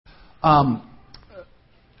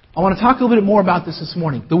I want to talk a little bit more about this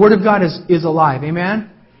morning. The Word of God is alive. Amen?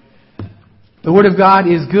 The Word of God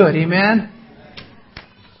is good. Amen?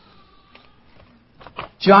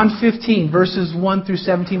 John 15, verses 1 through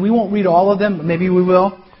 17. We won't read all of them, but maybe we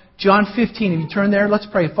will. John 15, if you turn there, let's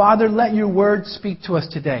pray. Father, let your Word speak to us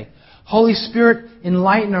today. Holy Spirit,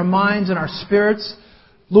 enlighten our minds and our spirits.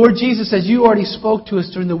 Lord Jesus, as you already spoke to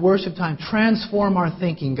us during the worship time, transform our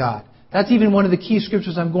thinking, God. That's even one of the key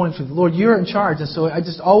scriptures I'm going through. Lord, you're in charge. And so it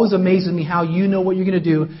just always amazes me how you know what you're going to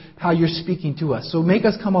do, how you're speaking to us. So make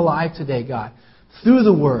us come alive today, God, through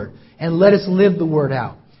the Word, and let us live the Word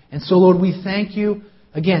out. And so, Lord, we thank you.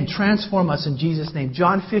 Again, transform us in Jesus' name.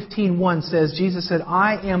 John 15:1 says, Jesus said,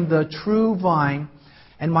 I am the true vine,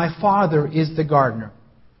 and my Father is the gardener.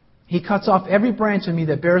 He cuts off every branch in me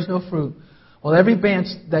that bears no fruit, while every branch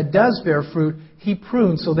that does bear fruit, He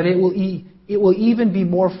prunes so that it will even be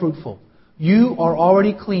more fruitful. You are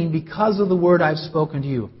already clean because of the word I've spoken to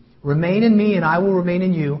you. Remain in me and I will remain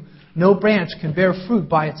in you. No branch can bear fruit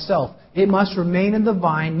by itself. It must remain in the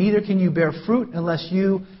vine. Neither can you bear fruit unless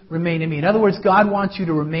you remain in me. In other words, God wants you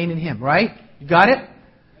to remain in Him, right? You got it?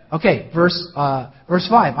 Okay, verse 5.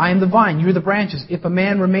 I am the vine, you are the branches. If a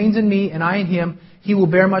man remains in me and I in him, he will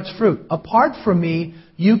bear much fruit. Apart from me,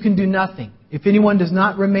 you can do nothing. If anyone does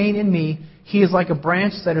not remain in me, he is like a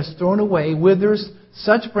branch that is thrown away, withers.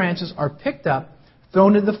 Such branches are picked up,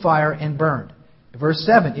 thrown into the fire, and burned. Verse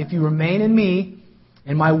 7, if you remain in me,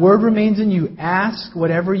 and my word remains in you, ask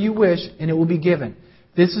whatever you wish, and it will be given.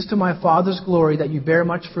 This is to my Father's glory, that you bear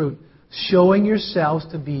much fruit, showing yourselves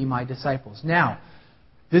to be my disciples. Now,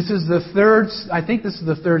 this is the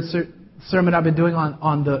third sermon I've been doing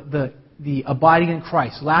on the abiding in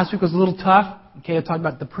Christ. Last week was a little tough. Okay, I talked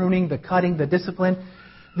about the pruning, the cutting, the discipline.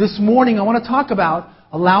 This morning, I want to talk about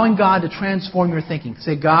allowing God to transform your thinking.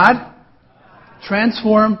 Say, God,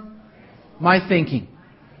 transform my thinking.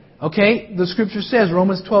 Okay, the Scripture says,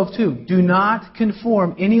 Romans 12:2, do not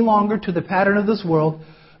conform any longer to the pattern of this world,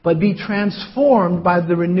 but be transformed by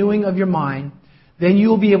the renewing of your mind. Then you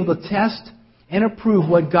will be able to test and approve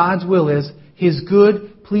what God's will is, His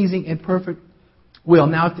good, pleasing, and perfect will.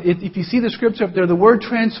 Now, if you see the Scripture up there, the word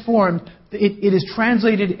transformed, it is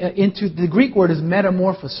translated into, the Greek word is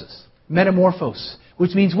metamorphosis. Metamorphos.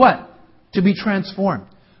 Which means what? To be transformed.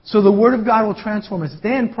 So the Word of God will transform us.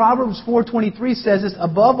 Then Proverbs 4:23 says this,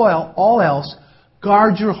 above all else,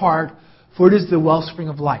 guard your heart, for it is the wellspring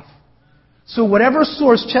of life. So whatever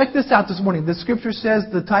source, check this out this morning. The Scripture says,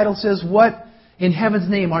 the title says, what in heaven's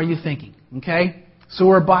name are you thinking? Okay? So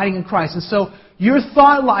we're abiding in Christ. And so your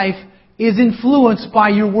thought life is influenced by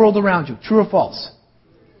your world around you. True or false?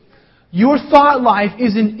 Your thought life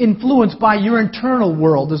is influenced by your internal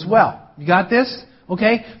world as well. You got this?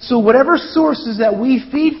 Okay? So whatever sources that we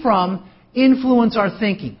feed from influence our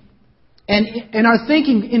thinking. And our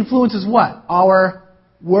thinking influences what? Our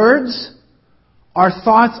words, our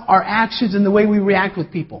thoughts, our actions, and the way we react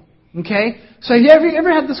with people. Okay? So have you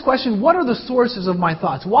ever had this question, what are the sources of my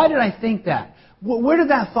thoughts? Why did I think that? Where did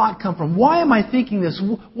that thought come from? Why am I thinking this?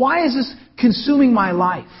 Why is this consuming my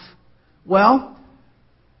life? Well,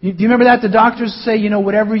 do you remember that? The doctors say,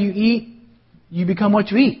 whatever you eat, you become what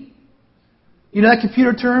you eat. You know that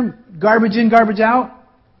computer term, garbage in, garbage out?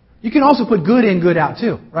 You can also put good in, good out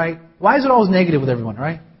too, right? Why is it always negative with everyone,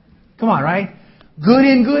 right? Come on, right? Good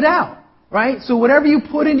in, good out, right? So whatever you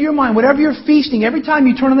put into your mind, whatever you're feasting, every time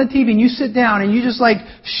you turn on the TV and you sit down and you just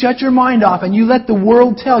shut your mind off and you let the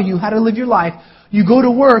world tell you how to live your life, you go to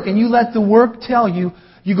work and you let the work tell you,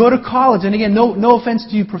 you go to college, and again, no offense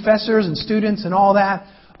to you professors and students and all that,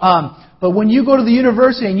 but when you go to the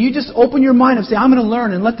university and you just open your mind and say, I'm going to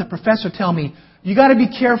learn and let the professor tell me, you got to be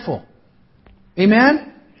careful.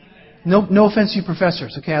 Amen? No offense to you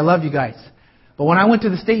professors, okay? I love you guys. But when I went to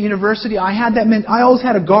the state university, I always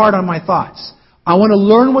had a guard on my thoughts. I want to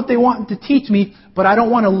learn what they want to teach me, but I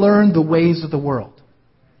don't want to learn the ways of the world.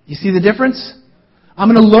 You see the difference?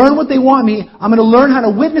 I'm going to learn what they want me. I'm going to learn how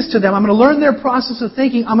to witness to them. I'm going to learn their process of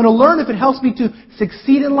thinking. I'm going to learn if it helps me to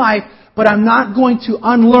succeed in life, but I'm not going to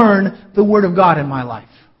unlearn the Word of God in my life.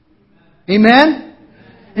 Amen?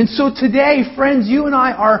 And so today, friends, you and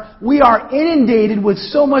I are inundated with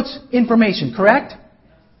so much information, correct?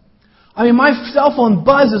 I mean, my cell phone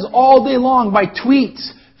buzzes all day long by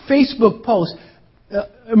tweets, Facebook posts,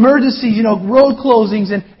 emergencies, road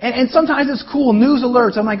closings, and sometimes it's cool, news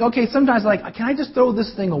alerts. I'm like, okay, sometimes can I just throw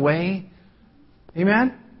this thing away?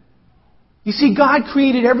 Amen? You see, God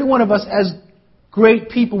created every one of us as great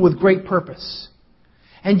people with great purpose.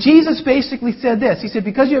 And Jesus basically said this. He said,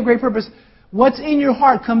 because you have great purpose, what's in your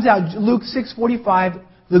heart comes out. Luke 6:45,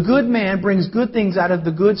 the good man brings good things out of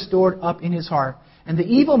the good stored up in his heart. And the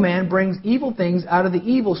evil man brings evil things out of the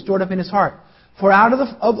evil stored up in his heart. For out of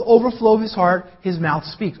the overflow of his heart, his mouth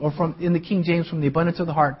speaks. Or in the King James, from the abundance of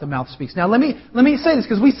the heart, the mouth speaks. Now let me say this,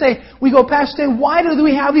 because we go past saying, why do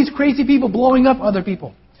we have these crazy people blowing up other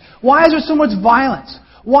people? Why is there so much violence?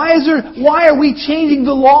 Why are we changing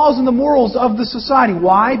the laws and the morals of the society?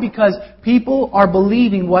 Why? Because people are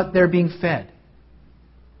believing what they're being fed.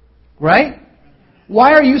 Right?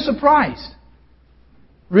 Why are you surprised?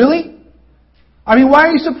 Really? I mean, why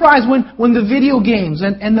are you surprised when the video games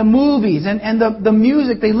and the movies and the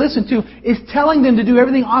music they listen to is telling them to do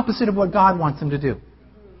everything opposite of what God wants them to do?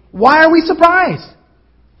 Why are we surprised?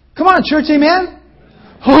 Come on, church, amen?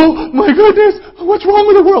 Oh, my goodness, what's wrong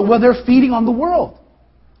with the world? Well, they're feeding on the world.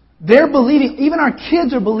 They're believing, even our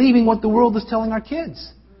kids are believing what the world is telling our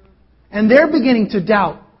kids. And they're beginning to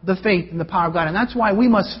doubt the faith and the power of God. And that's why we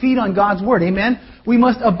must feed on God's Word, amen? We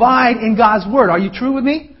must abide in God's Word. Are you true with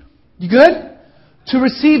me? You good? To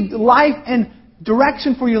receive life and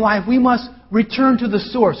direction for your life, we must return to the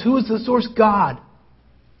source. Who is the source? God.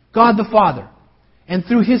 God the Father. And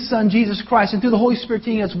through His Son, Jesus Christ, and through the Holy Spirit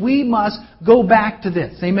teaching us, we must go back to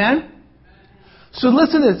this. Amen? So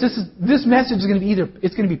listen to this. This message is going to be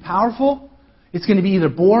it's going to be powerful, it's going to be either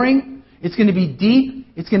boring, it's going to be deep,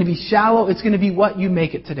 it's going to be shallow, it's going to be what you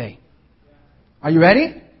make it today. Are you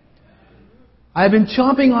ready? I've been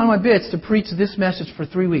chomping on my bits to preach this message for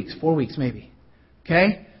 3 weeks, 4 weeks maybe.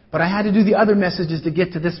 Okay? But I had to do the other messages to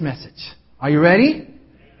get to this message. Are you ready?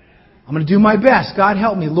 I'm going to do my best. God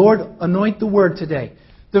help me. Lord, anoint the Word today.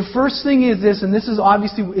 The first thing is this, and this is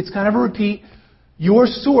obviously, it's kind of a repeat. Your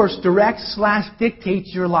source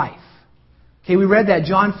directs/dictates your life. Okay, we read that.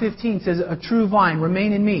 John 15 says, a true vine,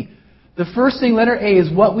 remain in me. The first thing, letter A,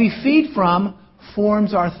 is what we feed from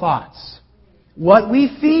forms our thoughts. What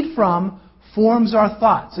we feed from forms our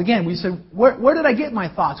thoughts. Again, we said, where did I get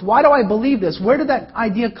my thoughts? Why do I believe this? Where did that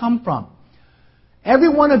idea come from? Every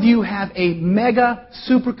one of you have a mega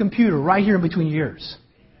supercomputer right here in between your ears.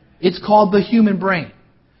 It's called the human brain.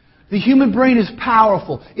 The human brain is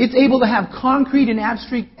powerful. It's able to have concrete and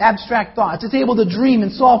abstract thoughts. It's able to dream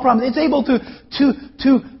and solve problems. It's able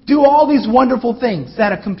to do all these wonderful things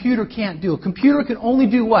that a computer can't do. A computer can only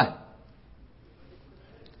do what?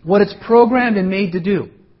 What it's programmed and made to do.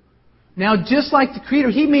 Now, just like the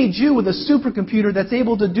Creator, He made you with a supercomputer that's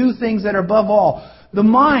able to do things that are above all. The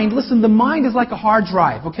mind, listen, the mind is like a hard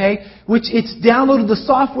drive, okay? Which it's downloaded the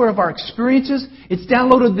software of our experiences. It's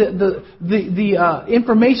downloaded the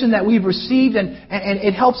information that we've received, and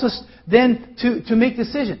it helps us then to make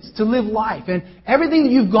decisions, to live life. And everything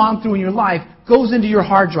that you've gone through in your life goes into your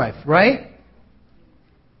hard drive, right?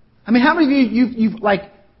 I mean, how many of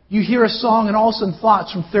you hear a song and all of a sudden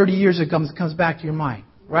thoughts from 30 years ago comes back to your mind,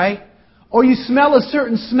 right? Or you smell a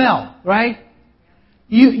certain smell, right?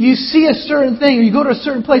 You see a certain thing, or you go to a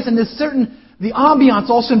certain place, and the ambiance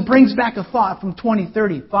all of a sudden brings back a thought from 20,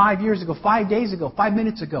 30, 5 years ago, 5 days ago, 5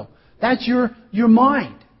 minutes ago. That's your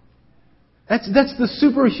mind. That's the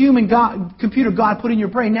superhuman computer God put in your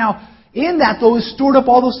brain. Now, in that, though, is stored up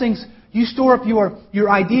all those things. You store up your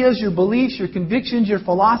ideas, your beliefs, your convictions, your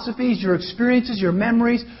philosophies, your experiences, your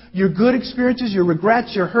memories, your good experiences, your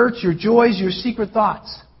regrets, your hurts, your joys, your secret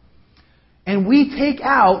thoughts. And we take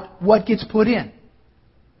out what gets put in.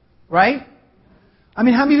 Right? I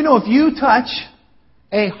mean, how many of you know if you touch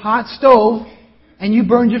a hot stove and you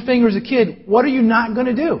burned your finger as a kid, what are you not going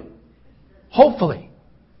to do? Hopefully.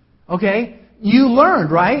 Okay? You learned,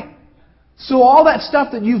 right? So all that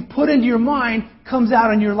stuff that you've put into your mind comes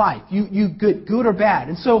out in your life. You good or bad.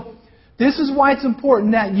 And so this is why it's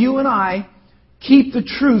important that you and I keep the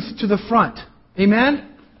truth to the front.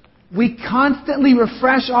 Amen? We constantly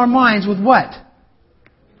refresh our minds with what?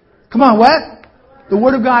 Come on, what? The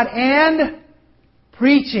Word of God and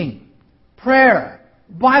preaching, prayer,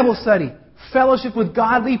 Bible study, fellowship with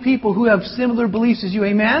godly people who have similar beliefs as you.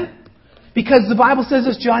 Amen? Because the Bible says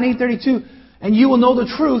this, John 8:32, and you will know the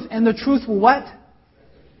truth, and the truth will what?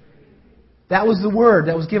 That was the word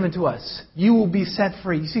that was given to us. You will be set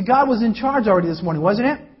free. You see, God was in charge already this morning, wasn't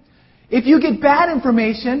it? If you get bad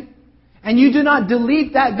information, and you do not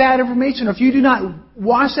delete that bad information, or if you do not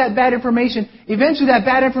wash that bad information, eventually that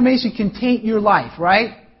bad information can taint your life,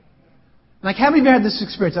 right? Like, how many of you had this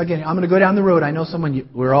experience? Again, I'm going to go down the road. I know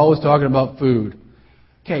we're always talking about food.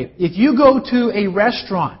 Okay, if you go to a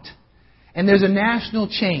restaurant, and there's a national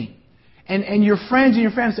chain, and your friends and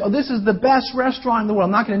your family say, oh, this is the best restaurant in the world.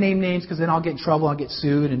 I'm not going to name names because then I'll get in trouble, I'll get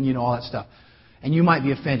sued, and all that stuff. And you might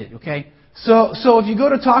be offended, okay? So if you go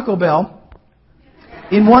to Taco Bell,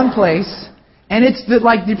 in one place, And it's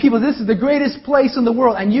like the people, this is the greatest place in the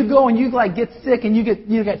world. And you go and you like get sick and you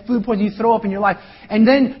get food poisoning, you throw up in your life. And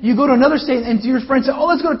then you go to another state and your friends say, oh,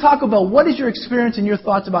 let's go to Taco Bell. What is your experience and your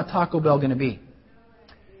thoughts about Taco Bell going to be?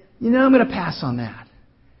 I'm going to pass on that.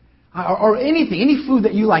 Or anything, any food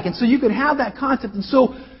that you like. And so you could have that concept. And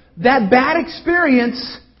so that bad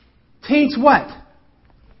experience taints what?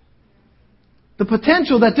 The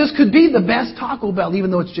potential that this could be the best Taco Bell, even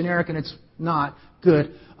though it's generic and it's not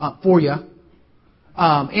good for you.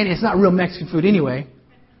 And it's not real Mexican food anyway.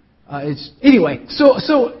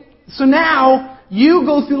 So now you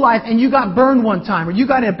go through life and you got burned one time, or you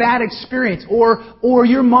got a bad experience, or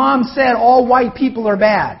your mom said all white people are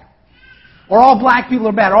bad, or all black people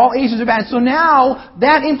are bad, or all Asians are bad. So now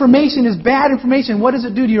that information is bad information. What does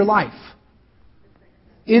it do to your life?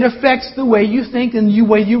 It affects the way you think and the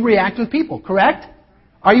way you react with people. Correct?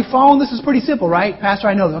 Are you following? This is pretty simple, right? Pastor,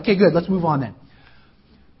 I know that. Okay, good. Let's move on then.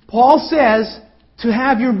 Paul says to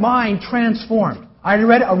have your mind transformed. I already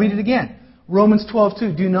read it. I'll read it again. Romans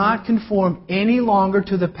 12:2. Do not conform any longer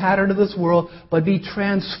to the pattern of this world, but be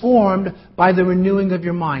transformed by the renewing of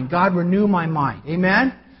your mind. God, renew my mind.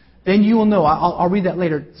 Amen? Then you will know. I'll read that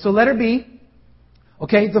later. So letter B.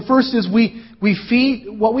 Okay, the first is we feed,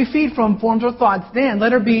 what we feed from forms our thoughts. Then,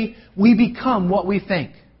 letter B, we become what we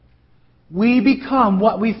think. We become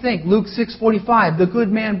what we think. Luke 6:45. The good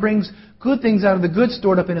man brings good things out of the good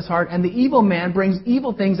stored up in his heart, and the evil man brings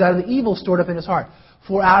evil things out of the evil stored up in his heart.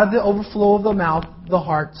 For out of the overflow of the mouth, the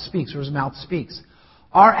heart speaks, or his mouth speaks.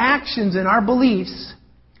 Our actions and our beliefs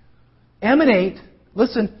emanate,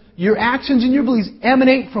 listen, your actions and your beliefs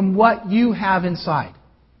emanate from what you have inside.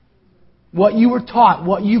 What you were taught,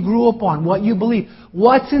 what you grew up on, what you believe.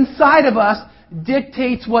 What's inside of us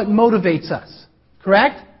dictates what motivates us.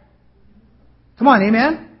 Correct? Come on,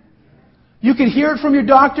 amen? You can hear it from your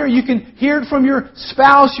doctor. You can hear it from your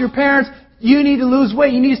spouse, your parents. You need to lose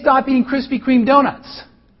weight. You need to stop eating Krispy Kreme donuts.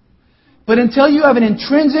 But until you have an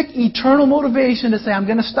intrinsic, eternal motivation to say, I'm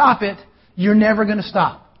going to stop it, you're never going to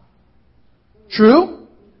stop. True?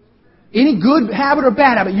 Any good habit or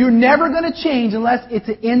bad habit, you're never going to change unless it's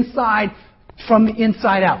inside, from the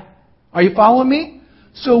inside out. Are you following me?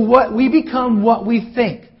 So what we become what we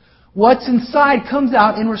think. What's inside comes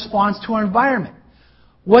out in response to our environment.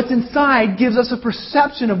 What's inside gives us a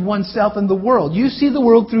perception of oneself and the world. You see the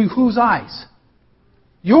world through whose eyes?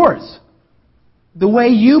 Yours. The way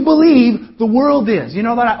you believe the world is. You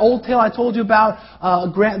know that old tale I told you about?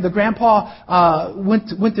 The grandpa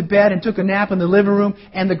went to bed and took a nap in the living room,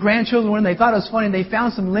 and the grandchildren went in. They thought it was funny. They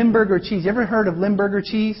found some Limburger cheese. You ever heard of Limburger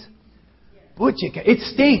cheese? It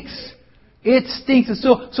stinks. It stinks. And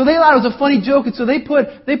so they thought it was a funny joke, and so they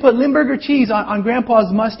put Limburger cheese on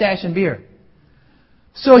Grandpa's mustache and beard.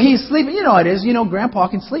 So he's sleeping. You know how it is. Grandpa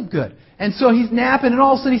can sleep good. And so he's napping, and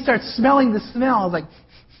all of a sudden he starts smelling the smell. I was like,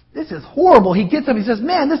 this is horrible. He gets up. He says,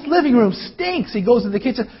 man, this living room stinks. He goes to the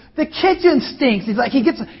kitchen. The kitchen stinks. He's like, he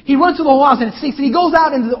runs to the whole house and it stinks. And he goes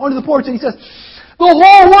out onto the porch and he says, the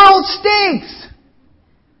whole world stinks.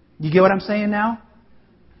 You get what I'm saying now?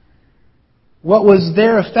 What was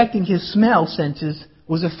there affecting his smell senses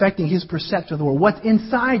was affecting his perception of the world. What's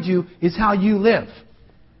inside you is how you live.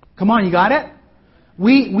 Come on, you got it?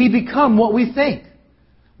 We become what we think.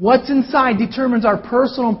 What's inside determines our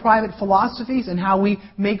personal and private philosophies and how we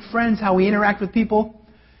make friends, how we interact with people.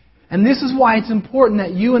 And this is why it's important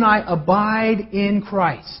that you and I abide in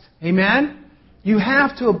Christ. Amen? You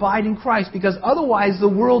have to abide in Christ because otherwise the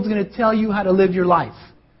world's going to tell you how to live your life.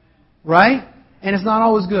 Right? And it's not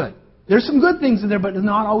always good. There's some good things in there, but it's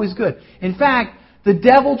not always good. In fact, the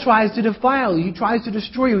devil tries to defile you. He tries to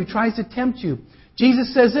destroy you. He tries to tempt you.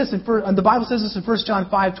 Jesus says this, and the Bible says this in 1 John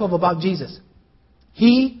 5:12 about Jesus.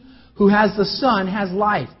 He who has the Son has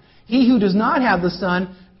life. He who does not have the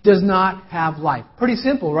Son does not have life. Pretty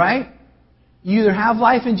simple, right? You either have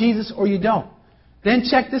life in Jesus or you don't. Then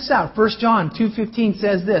check this out. 1 John 2:15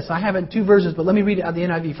 says this. I have it in two versions, but let me read it out of the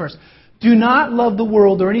NIV first. Do not love the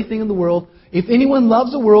world or anything in the world. If anyone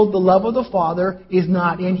loves the world, the love of the Father is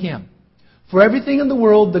not in him. For everything in the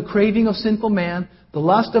world, the craving of sinful man, the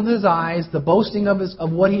lust of his eyes, the boasting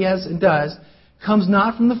of what he has and does, comes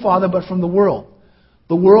not from the Father but from the world.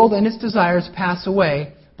 The world and its desires pass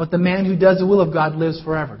away, but the man who does the will of God lives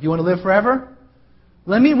forever. You want to live forever?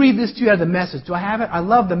 Let me read this to you out of the Message. Do I have it? I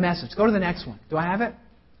love the Message. Go to the next one. Do I have it?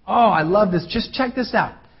 Oh, I love this. Just check this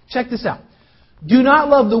out. Check this out. Do not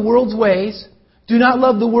love the world's ways. Do not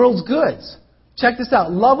love the world's goods. Check this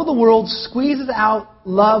out. Love of the world squeezes out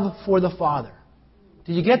love for the Father.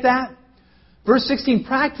 Did you get that? Verse 16,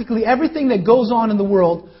 practically everything that goes on in the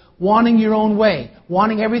world, wanting your own way,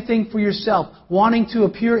 wanting everything for yourself, wanting to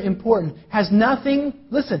appear important, has nothing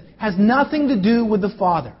to do with the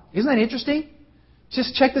Father. Isn't that interesting?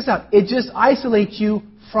 Just check this out. It just isolates you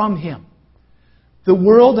from Him. The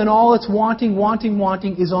world and all its wanting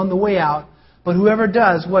is on the way out, but whoever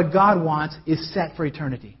does what God wants is set for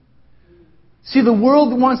eternity. See, the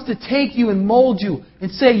world wants to take you and mold you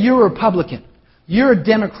and say you're a Republican, you're a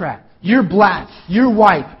Democrat, you're black, you're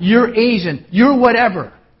white, you're Asian, you're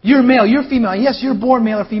whatever. You're male, you're female. Yes, you're born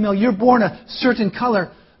male or female, you're born a certain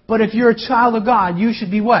color, but if you're a child of God, you should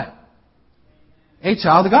be what? A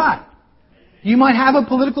child of God. You might have a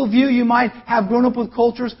political view, you might have grown up with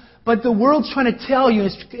cultures, but the world's trying to tell you,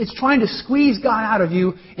 it's trying to squeeze God out of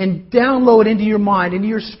you and download into your mind, into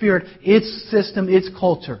your spirit, its system, its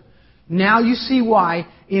culture. Now you see why,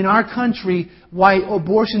 in our country, why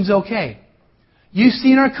abortion's okay. You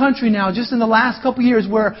see in our country now, just in the last couple of years,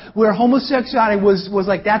 where homosexuality was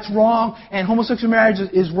like, that's wrong, and homosexual marriage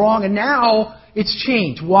is wrong, and now it's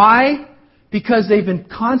changed. Why? Because they've been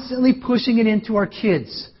constantly pushing it into our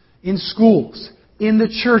kids, in schools, in the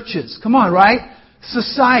churches. Come on, right?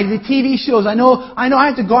 Society, the TV shows. I know I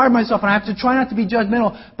have to guard myself and I have to try not to be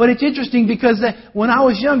judgmental, but it's interesting because when I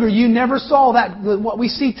was younger, you never saw what we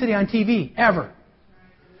see today on TV, ever.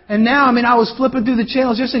 And now, I was flipping through the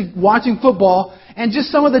channels just watching football, and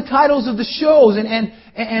just some of the titles of the shows,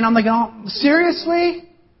 and I'm like, oh, seriously?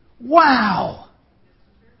 Wow.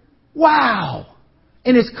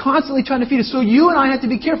 And it's constantly trying to feed us. So you and I have to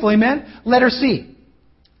be careful, amen? Letter C.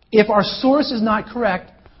 If our source is not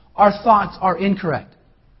correct, our thoughts are incorrect.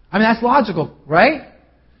 That's logical, right?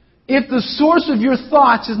 If the source of your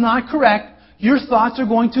thoughts is not correct, your thoughts are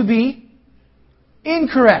going to be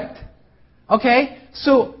incorrect. Okay?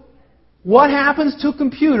 So, what happens to a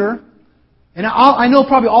computer, and I know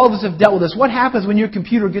probably all of us have dealt with this, what happens when your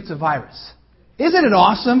computer gets a virus? Isn't it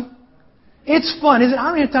awesome? It's fun, isn't it?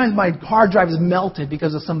 How many times my hard drive is melted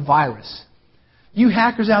because of some virus? You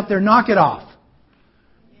hackers out there, knock it off.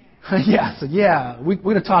 We're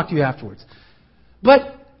going to talk to you afterwards. But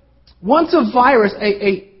once a virus,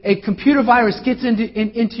 a computer virus gets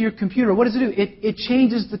into your computer, what does it do? It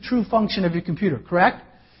changes the true function of your computer, correct?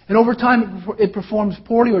 And over time, it performs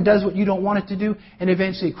poorly or does what you don't want it to do, and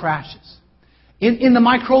eventually it crashes. In the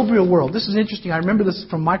microbial world, this is interesting. I remember this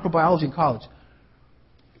from microbiology in college.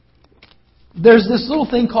 There's this little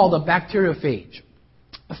thing called a bacteriophage.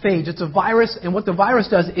 A phage, it's a virus, and what the virus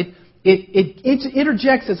does, it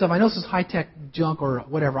interjects itself. I know this is high-tech junk or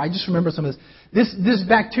whatever. I just remember some of this. This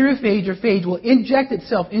bacteriophage or phage will inject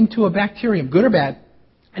itself into a bacterium, good or bad,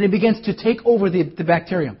 and it begins to take over the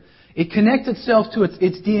bacterium. It connects itself to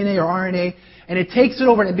its DNA or RNA, and it takes it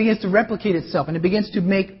over and it begins to replicate itself, and it begins to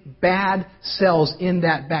make bad cells in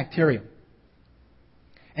that bacterium.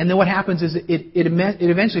 And then what happens is it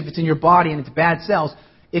eventually, if it's in your body and it's bad cells,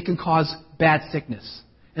 it can cause bad sickness.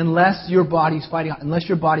 Unless your body's fighting out, unless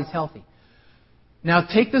your body's healthy. Now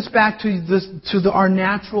take this back to our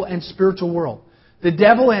natural and spiritual world. The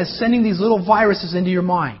devil is sending these little viruses into your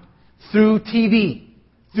mind through TV,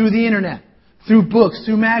 through the internet, through books,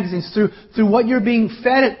 through magazines, through what you're being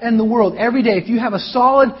fed in the world every day. If you have a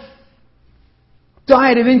solid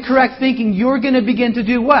diet of incorrect thinking, you're going to begin to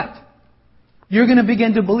do what? You're going to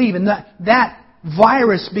begin to believe, and that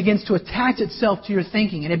virus begins to attach itself to your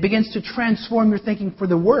thinking, and it begins to transform your thinking for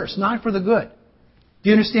the worse, not for the good. Do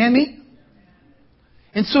you understand me?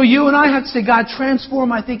 And so you and I have to say, God, transform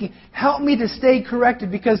my thinking. Help me to stay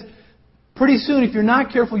corrected, because pretty soon, if you're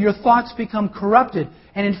not careful, your thoughts become corrupted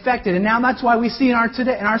and infected. And now that's why we see in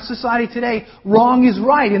our society today, wrong is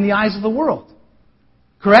right in the eyes of the world.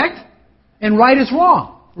 Correct? And right is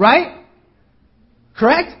wrong. Right?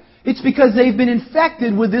 Correct? It's because they've been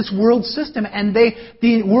infected with this world system, and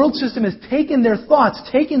the world system has taken their thoughts,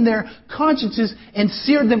 taken their consciences, and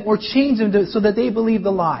seared them or changed them so that they believe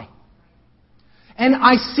the lie. And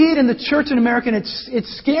I see it in the church in America, and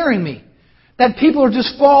it's scaring me that people are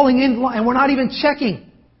just falling in line, and we're not even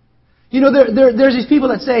checking. You know, there's these people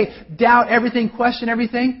that say, doubt everything, question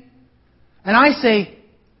everything. And I say,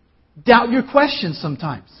 doubt your questions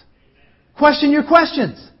sometimes. Question your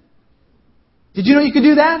questions. Did you know you could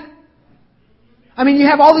do that? You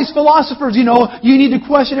have all these philosophers, you need to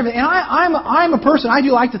question everything. And I'm a person, I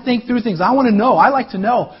do like to think through things. I want to know. I like to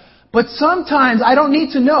know. But sometimes I don't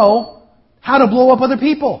need to know how to blow up other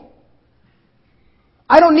people.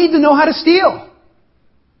 I don't need to know how to steal.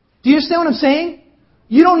 Do you understand what I'm saying?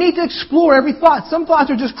 You don't need to explore every thought. Some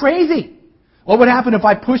thoughts are just crazy. What would happen if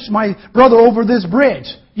I pushed my brother over this bridge?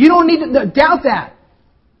 You don't need to doubt that.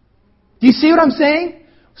 Do you see what I'm saying?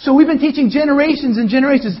 So we've been teaching generations and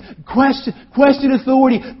generations, question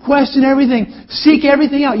authority, question everything, seek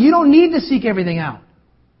everything out. You don't need to seek everything out.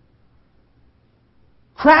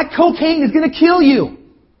 Crack cocaine is going to kill you.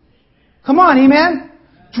 Come on, amen?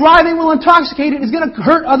 Driving while intoxicated is going to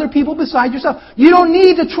hurt other people besides yourself. You don't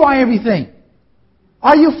need to try everything.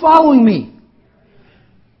 Are you following me?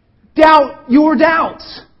 Doubt your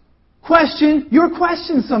doubts. Question your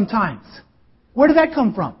questions sometimes. Where did that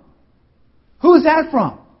come from? Who is that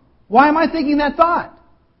from? Why am I thinking that thought?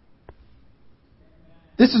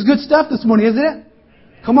 This is good stuff this morning, isn't it?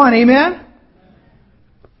 Come on, amen?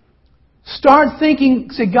 Start thinking,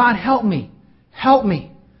 say, God, help me. Help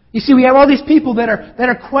me. You see, we have all these people that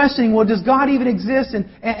are questioning, well, does God even exist?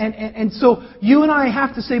 And so you and I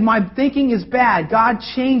have to say, my thinking is bad. God,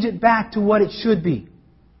 change it back to what it should be.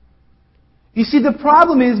 You see, the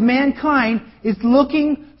problem is mankind is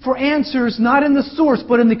looking for answers not in the source,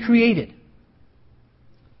 but in the created.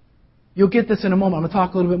 You'll get this in a moment. I'm going to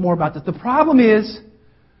talk a little bit more about this. The problem is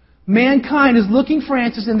mankind is looking for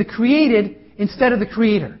answers in the created instead of the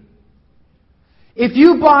Creator. If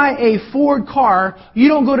you buy a Ford car, you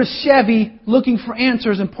don't go to Chevy looking for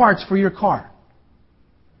answers and parts for your car.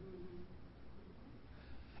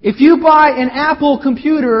 If you buy an Apple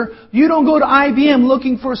computer, you don't go to IBM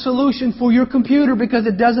looking for a solution for your computer because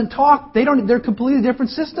it doesn't talk. They're completely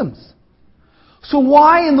different systems. So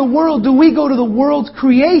why in the world do we go to the world's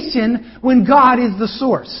creation when God is the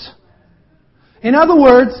source? In other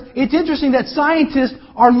words, it's interesting that scientists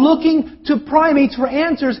are looking to primates for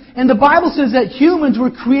answers, and the Bible says that humans were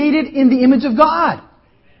created in the image of God.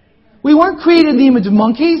 We weren't created in the image of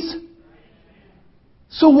monkeys.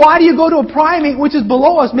 So why do you go to a primate which is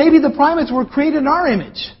below us? Maybe the primates were created in our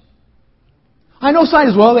image. I know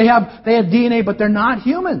scientists, well, they have DNA, but they're not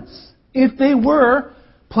humans. If they were,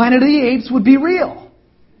 Planet of the Apes would be real.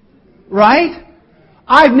 Right?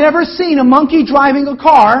 I've never seen a monkey driving a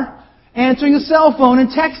car, answering a cell phone, and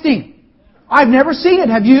texting. I've never seen it.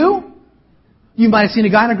 Have you? You might have seen a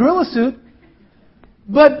guy in a gorilla suit.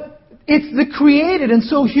 But it's the created, and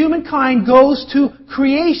so humankind goes to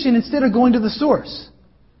creation instead of going to the source.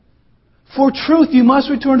 For truth, you must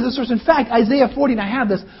return to the source. In fact, Isaiah 40, and I have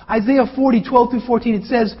this, Isaiah 40, 12 through 14, it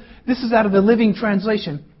says, this is out of the Living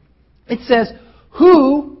Translation. It says,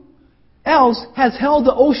 who else has held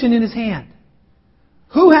the ocean in his hand?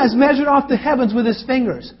 Who has measured off the heavens with his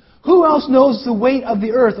fingers? Who else knows the weight of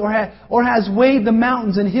the earth or has weighed the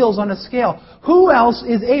mountains and hills on a scale? Who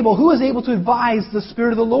is able to advise the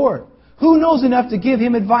Spirit of the Lord? Who knows enough to give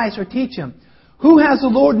him advice or teach him? Has the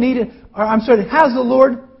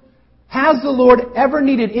Lord ever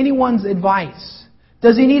needed anyone's advice?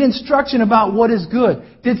 Does he need instruction about what is good?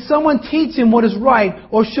 Did someone teach him what is right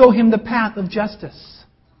or show him the path of justice?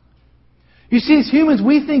 You see, as humans,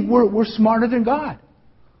 we think we're smarter than God.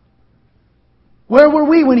 Where were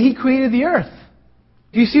we when He created the earth?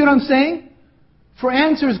 Do you see what I'm saying? For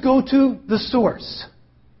answers, go to the source.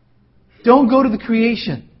 Don't go to the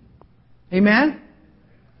creation. Amen?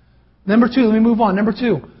 Number 2, let me move on. Number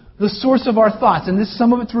 2, the source of our thoughts. And this,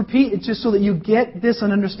 some of it's repeat. It's just so that you get this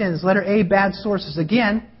and understand this. Letter A, bad sources.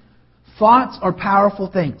 Again, thoughts are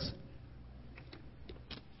powerful things.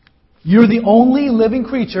 You're the only living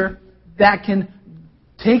creature that can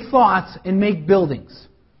take thoughts and make buildings.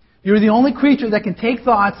 You're the only creature that can take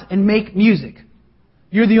thoughts and make music.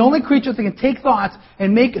 You're the only creature that can take thoughts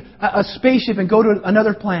and make a spaceship and go to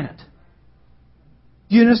another planet.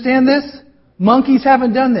 Do you understand this? Monkeys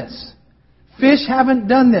haven't done this. Fish haven't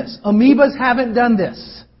done this. Amoebas haven't done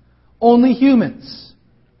this. Only humans.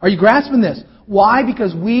 Are you grasping this? Why?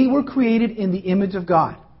 Because we were created in the image of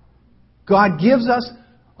God. God gives us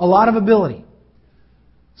a lot of ability.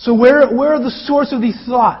 So where are the source of these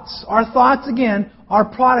thoughts? Our thoughts, again, are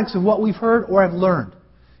products of what we've heard or have learned.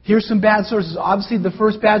 Here's some bad sources. Obviously, the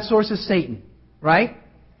first bad source is Satan. Right?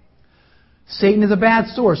 Satan is a bad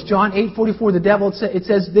source. John 8:44, the devil, it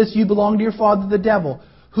says this, you belong to your father, the devil,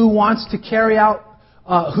 who wants to carry out,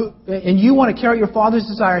 and you want to carry your father's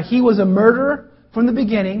desire. He was a murderer from the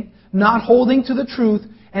beginning, not holding to the truth,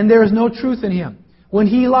 and there is no truth in him. When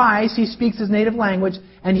he lies, he speaks his native language,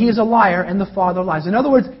 and he is a liar, and the father lies. In other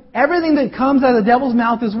words, everything that comes out of the devil's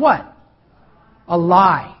mouth is what? A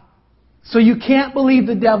lie. So you can't believe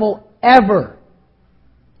the devil ever.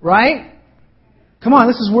 Right? Come on,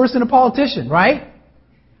 this is worse than a politician, right?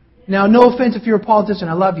 Now, no offense if you're a politician,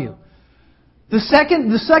 I love you. The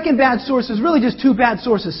second bad source is really just two bad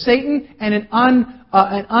sources, Satan and an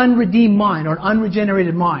unredeemed mind or an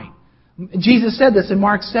unregenerated mind. Jesus said this in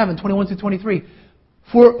Mark 7, 21 through 23.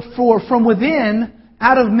 For from within,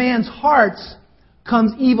 out of man's hearts,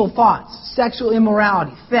 comes evil thoughts, sexual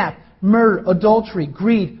immorality, theft, murder, adultery,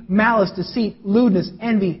 greed, malice, deceit, lewdness,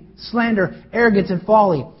 envy, slander, arrogance, and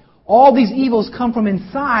folly. All these evils come from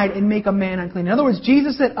inside and make a man unclean. In other words,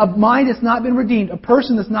 Jesus said a mind that's not been redeemed, a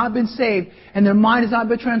person that's not been saved, and their mind has not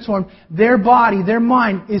been transformed, their body, their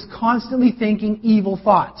mind is constantly thinking evil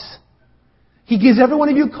thoughts. He gives every one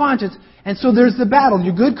of you conscience, and so there's the battle.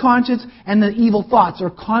 Your good conscience and the evil thoughts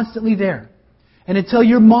are constantly there. And until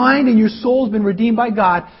your mind and your soul has been redeemed by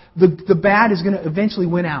God, the bad is going to eventually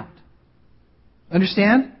win out.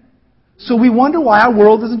 Understand? So we wonder why our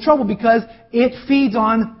world is in trouble, because it feeds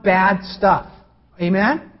on bad stuff.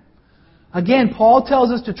 Amen? Again, Paul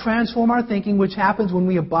tells us to transform our thinking, which happens when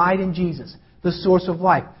we abide in Jesus, the source of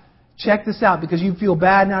life. Check this out, because you feel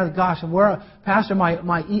bad now. Gosh, Pastor,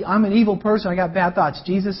 I'm an evil person. I got bad thoughts.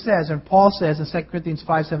 Jesus says, and Paul says in 2 Corinthians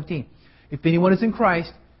 5:17, if anyone is in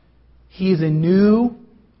Christ, he is a new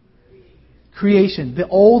creation. The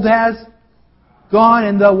old has gone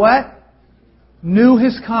and the what? New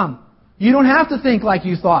has come. You don't have to think like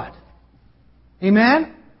you thought.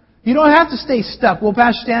 Amen? You don't have to stay stuck. Well,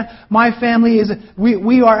 Pastor Stan, my family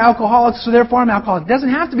we are alcoholics, so therefore I'm alcoholic. It doesn't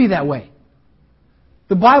have to be that way.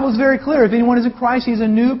 The Bible is very clear. If anyone is in Christ, he's a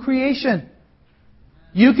new creation.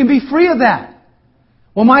 You can be free of that.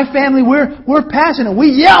 Well, my family, we're passionate. We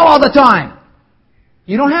yell all the time.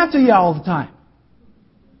 You don't have to yell all the time.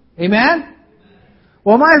 Amen?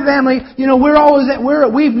 Well, my family,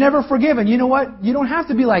 we've never forgiven. You know what? You don't have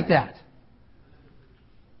to be like that.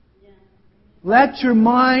 Let your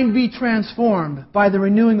mind be transformed by the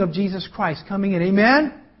renewing of Jesus Christ coming in.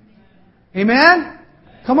 Amen? Amen?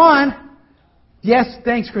 Come on. Yes,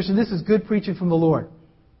 thanks, Christian. This is good preaching from the Lord.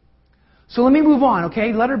 So let me move on,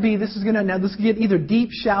 okay? Letter B, this is going to get either deep,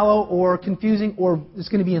 shallow, or confusing, or it's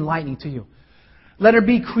going to be enlightening to you. Letter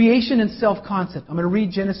B, creation and self-concept. I'm going to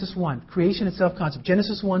read Genesis 1. Creation and self-concept.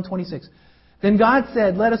 Genesis 1:26. Then God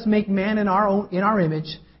said, let us make man in our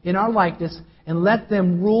image, in our likeness, and let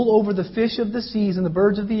them rule over the fish of the seas and the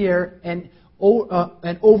birds of the air, and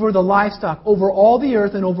over the livestock, over all the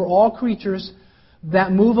earth, and over all creatures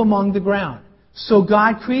that move among the ground. So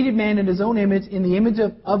God created man in His own image. In the image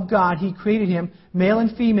of God, He created him. Male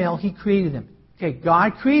and female, He created them. Okay,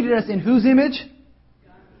 God created us in whose image?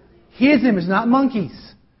 His image, not monkeys,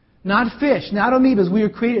 not fish, not amoebas. We were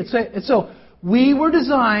created. So we were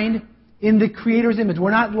designed in the Creator's image.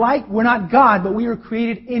 We're not God, but we were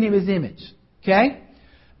created in His image. Okay?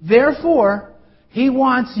 Therefore, He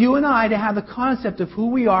wants you and I to have the concept of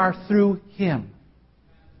who we are through Him.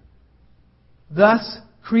 Thus,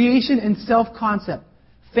 creation and self-concept.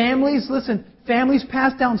 Families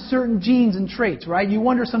pass down certain genes and traits, right? You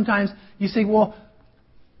wonder sometimes, you say, well,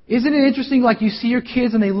 isn't it interesting, like you see your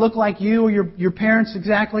kids and they look like you or your parents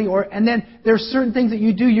exactly, and then there's certain things that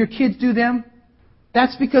you do, your kids do them?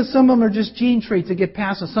 That's because some of them are just gene traits that get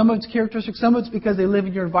passed on. Some of it's characteristic, some of it's because they live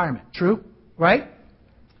in your environment. True? Right?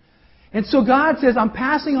 And so God says, I'm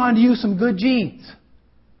passing on to you some good genes.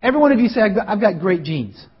 Every one of you say, I've got great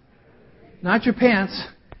genes. Not your pants.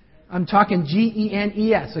 I'm talking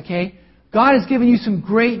Genes, okay? God has given you some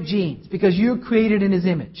great genes because you're created in His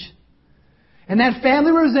image. And that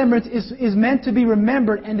family resemblance is meant to be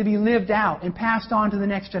remembered and to be lived out and passed on to the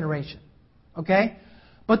next generation. Okay?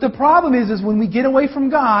 But the problem is when we get away from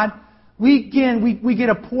God, we get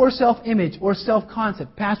a poor self-image or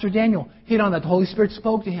self-concept. Pastor Daniel hit on that. The Holy Spirit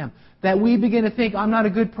spoke to him. That we begin to think, I'm not a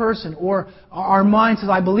good person. Or our mind says,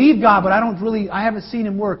 I believe God, but I haven't seen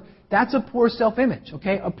Him work. That's a poor self-image,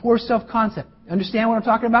 okay? A poor self-concept. Understand what I'm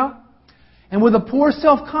talking about? And with a poor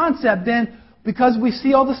self-concept, then, because we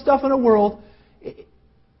see all the stuff in the world,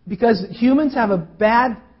 because humans have a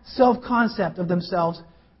bad self-concept of themselves,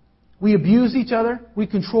 we abuse each other, we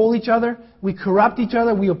control each other, we corrupt each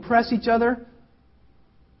other, we oppress each other.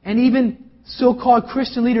 And even so-called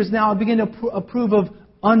Christian leaders now begin to approve of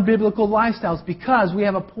unbiblical lifestyles because we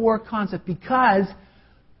have a poor concept, because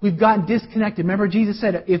we've gotten disconnected. Remember, Jesus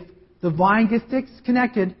said, if the vine gets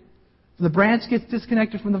disconnected, the branch gets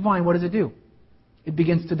disconnected from the vine, what does it do? It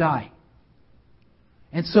begins to die.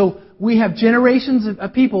 And so we have generations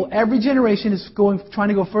of people. Every generation is trying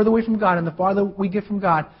to go further away from God, and the farther we get from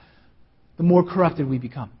God, the more corrupted we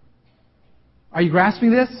become. Are you grasping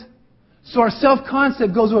this? So our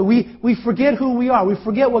self-concept goes away. We forget who we are. We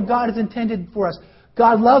forget what God has intended for us.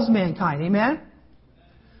 God loves mankind. Amen?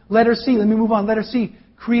 Letter C. Let me move on. Letter C.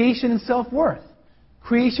 Creation and self-worth.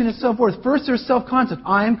 Creation and self-worth. First, there's self-concept.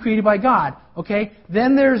 I am created by God. Okay?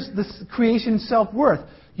 Then there's this creation and self-worth.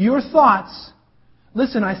 Your thoughts,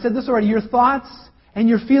 listen, I said this already, your thoughts and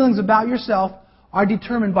your feelings about yourself are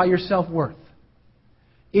determined by your self-worth.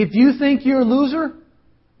 If you think you're a loser,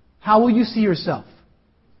 how will you see yourself?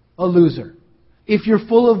 A loser. If you're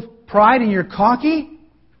full of pride and you're cocky,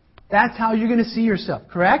 that's how you're going to see yourself,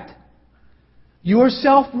 correct? Your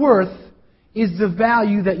self-worth is the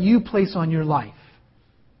value that you place on your life.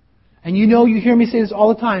 And you know, you hear me say this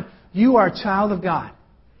all the time, you are a child of God.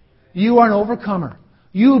 You are an overcomer.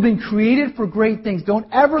 You have been created for great things. Don't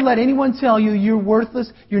ever let anyone tell you you're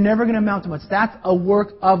worthless, you're never going to amount to much. That's a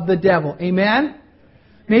work of the devil. Amen?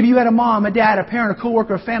 Maybe you had a mom, a dad, a parent, a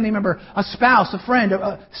coworker, a family member, a spouse, a friend.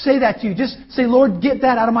 Say that to you. Just say, Lord, get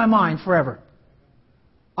that out of my mind forever.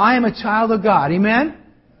 I am a child of God. Amen?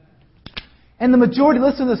 And the majority,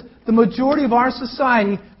 listen to this, the majority of our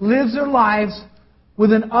society lives their lives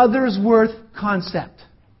with an others worth concept.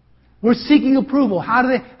 We're seeking approval.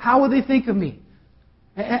 How will they think of me?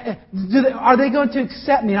 Are they going to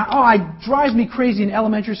accept me? It drives me crazy in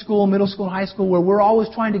elementary school, middle school, and high school where we're always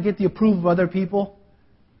trying to get the approval of other people.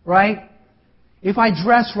 Right? If I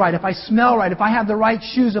dress right, if I smell right, if I have the right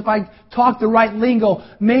shoes, if I talk the right lingo,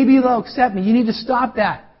 maybe they'll accept me. You need to stop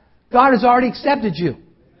that. God has already accepted you.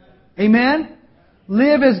 Amen?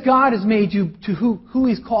 Live as God has made you to who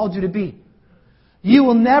He's called you to be. You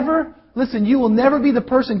will never be the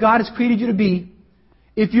person God has created you to be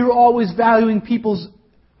if you're always valuing people's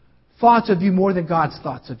thoughts of you more than God's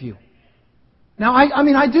thoughts of you. Now,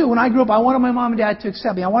 I do. When I grew up, I wanted my mom and dad to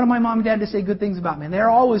accept me. I wanted my mom and dad to say good things about me. And they're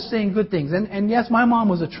always saying good things. And yes, my mom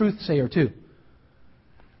was a truth sayer too.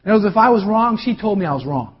 And it was if I was wrong, she told me I was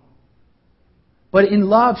wrong. But in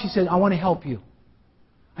love, she said, I want to help you.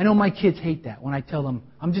 I know my kids hate that when I tell them,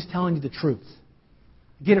 I'm just telling you the truth.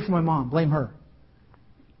 Get it from my mom. Blame her.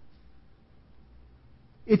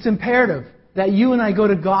 It's imperative that you and I go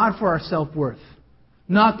to God for our self-worth,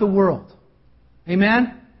 not the world.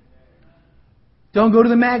 Amen? Don't go to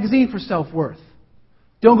the magazine for self-worth.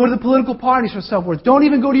 Don't go to the political parties for self-worth. Don't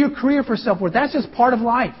even go to your career for self-worth. That's just part of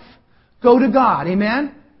life. Go to God.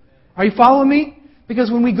 Amen? Are you following me? Because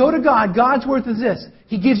when we go to God, God's worth is this.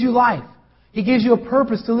 He gives you life. He gives you a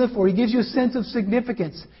purpose to live for. He gives you a sense of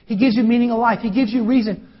significance. He gives you meaning of life. He gives you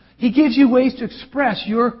reason. He gives you ways to express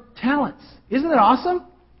your talents. Isn't that awesome?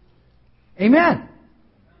 Amen.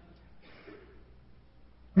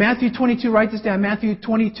 Matthew 22, write this down. Matthew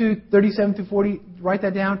 22, 37 through 40, write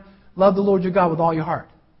that down. Love the Lord your God with all your heart.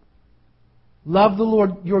 Love the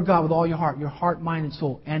Lord your God with all your heart, mind, and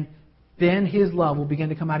soul. And then His love will begin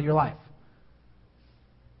to come out of your life.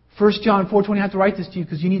 1 John 4:20, I have to write this to you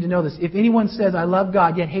because you need to know this. If anyone says, I love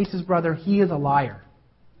God, yet hates his brother, he is a liar.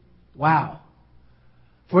 Wow.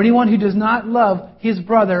 For anyone who does not love his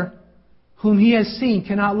brother whom he has seen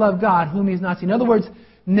cannot love God whom he has not seen. In other words,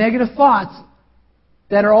 negative thoughts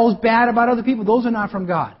that are always bad about other people, those are not from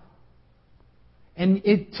God. And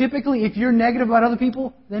typically, if you're negative about other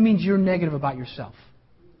people, that means you're negative about yourself.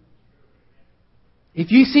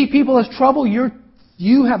 If you see people as trouble,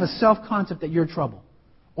 you have a self-concept that you're trouble.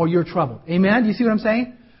 Or you're troubled. Amen? Do you see what I'm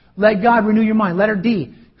saying? Let God renew your mind. Letter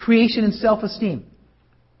D, creation and self-esteem.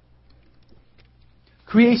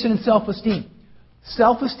 Creation and self-esteem.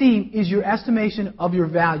 Self-esteem is your estimation of your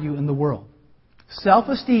value in the world.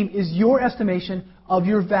 Self-esteem is your estimation of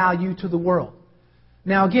your value to the world.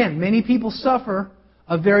 Now again, many people suffer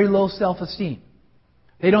a very low self-esteem.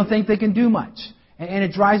 They don't think they can do much. And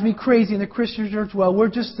it drives me crazy in the Christian church. Well, we're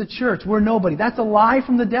just the church. We're nobody. That's a lie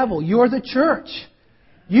from the devil. You're the church.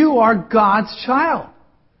 You are God's child.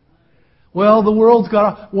 Well, the world's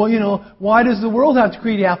got why does the world have to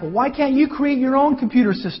create Apple? Why can't you create your own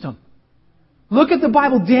computer system? Look at the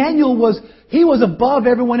Bible. Daniel was above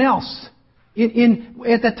everyone else.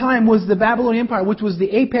 At that time was the Babylonian Empire, which was the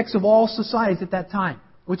apex of all societies at that time,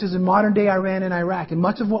 which is in modern day Iran and Iraq. And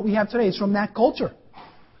much of what we have today is from that culture.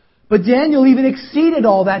 But Daniel even exceeded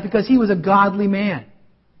all that because he was a godly man.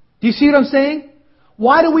 Do you see what I'm saying?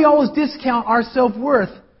 Why do we always discount our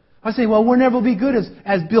self-worth? I say, well, we'll never be good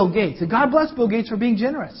as Bill Gates. And God bless Bill Gates for being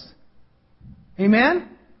generous. Amen?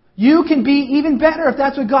 You can be even better if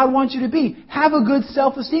that's what God wants you to be. Have a good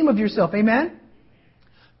self-esteem of yourself. Amen?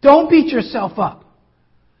 Don't beat yourself up.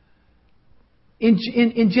 In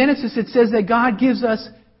Genesis, it says that God gives us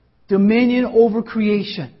dominion over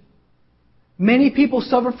creation. Many people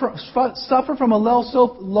suffer from a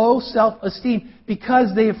low self-esteem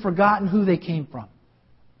because they have forgotten who they came from.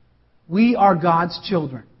 We are God's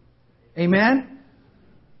children. Amen?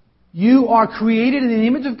 You are created in the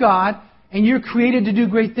image of God, and you're created to do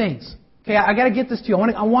great things. Okay, I got to get this to you.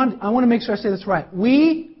 I want to make sure I say this right.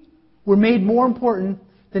 We were made more important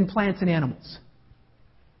than plants and animals.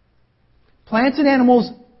 Plants and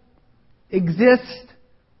animals exist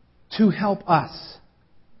to help us.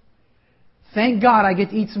 Thank God I get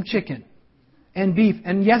to eat some chicken and beef.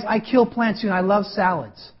 And yes, I kill plants too, and I love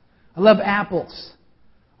salads. I love apples.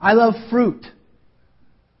 I love fruit.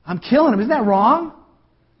 I'm killing them. Isn't that wrong?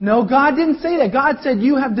 No, God didn't say that. God said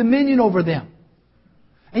you have dominion over them.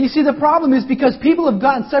 And you see, the problem is because people have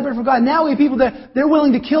gotten separate from God. Now we have people that they're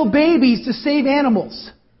willing to kill babies to save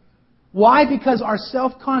animals. Why? Because our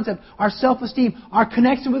self-concept, our self-esteem, our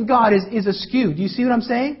connection with God is askew. Do you see what I'm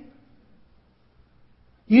saying?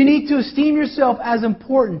 You need to esteem yourself as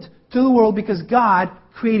important to the world because God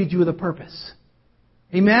created you with a purpose.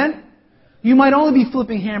 Amen? You might only be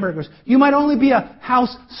flipping hamburgers. You might only be a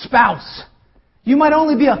house spouse. You might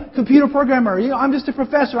only be a computer programmer. I'm just a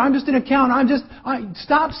professor. I'm just an accountant.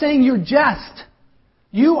 Stop saying you're just.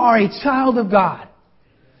 You are a child of God.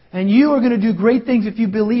 And you are going to do great things if you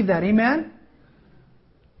believe that. Amen?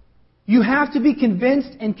 You have to be convinced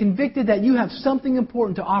and convicted that you have something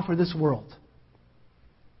important to offer this world.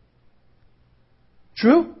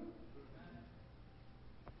 True?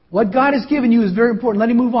 What God has given you is very important. Let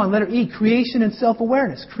me move on. Letter E, creation and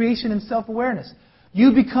self-awareness. Creation and self-awareness.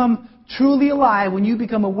 You become truly alive when you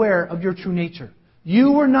become aware of your true nature.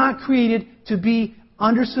 You were not created to be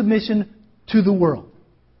under submission to the world.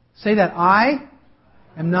 Say that. I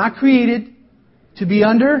am not created to be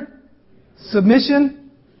under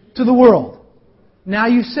submission to the world. Now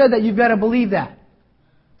you've said that, you've got to believe that.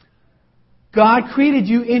 God created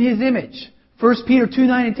you in His image. 1 Peter 2,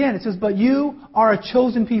 9 and 10, it says, "But you are a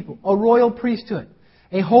chosen people, a royal priesthood,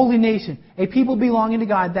 a holy nation, a people belonging to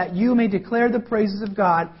God, that you may declare the praises of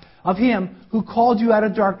God, of Him who called you out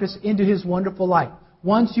of darkness into His wonderful light.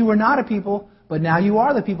 Once you were not a people, but now you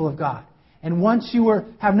are the people of God. And once you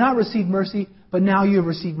have not received mercy, but now you have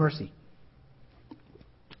received mercy."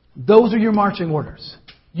 Those are your marching orders.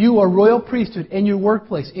 You are royal priesthood in your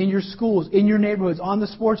workplace, in your schools, in your neighborhoods, on the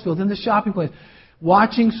sports field, in the shopping place,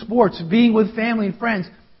 watching sports, being with family and friends.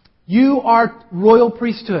 You are royal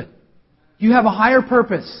priesthood. You have a higher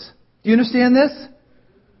purpose. Do you understand this?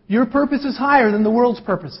 Your purpose is higher than the world's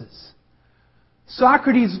purposes.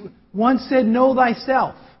 Socrates once said, "Know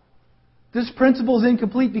thyself." This principle is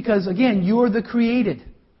incomplete because, again, you're the created.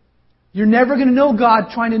 You're never going to know God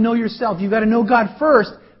trying to know yourself. You've got to know God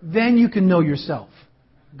first, then you can know yourself.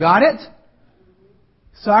 Got it?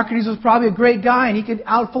 Socrates was probably a great guy, and he could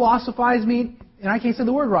out-philosophize me, and I can't say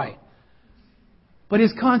the word right. But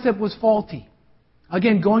his concept was faulty.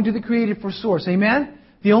 Again, going to the created for source. Amen?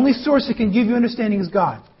 The only source that can give you understanding is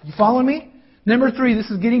God. You following me? Number 3, this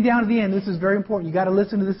is getting down to the end. This is very important. You've got to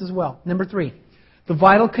listen to this as well. Number 3, the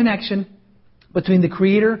vital connection between the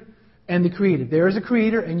Creator and the created. There is a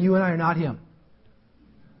Creator, and you and I are not Him.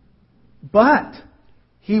 But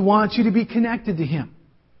He wants you to be connected to Him.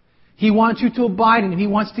 He wants you to abide in Him. He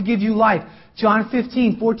wants to give you life. John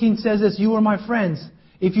 15:14 says this, "You are my friends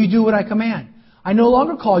if you do what I command. I no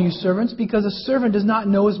longer call you servants because a servant does not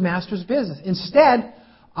know his master's business. Instead,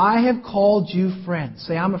 I have called you friends."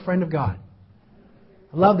 Say, "I'm a friend of God."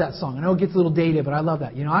 I love that song. I know it gets a little dated, but I love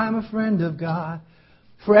that. I am a friend of God.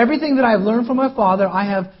 "For everything that I have learned from my Father, I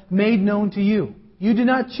have made known to you. You did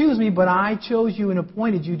not choose me, but I chose you and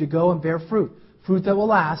appointed you to go and bear fruit, fruit that will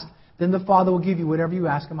last. Then the Father will give you whatever you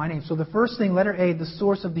ask in my name." So the first thing, letter A, the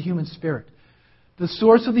source of the human spirit. The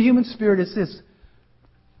source of the human spirit is this.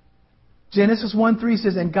 Genesis 1:3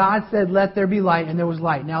 says, "And God said, let there be light, and there was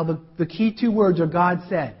light." Now the key 2 words are God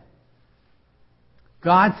said.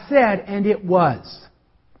 God said, and it was.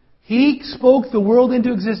 He spoke the world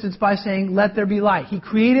into existence by saying, "Let there be light." He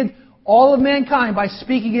created all of mankind by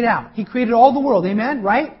speaking it out. He created all the world. Amen?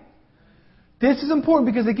 Right? This is important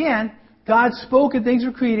because, again, God spoke and things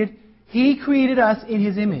were created. He created us in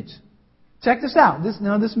His image. Check this out.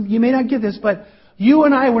 You may not get this, but you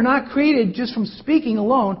and I were not created just from speaking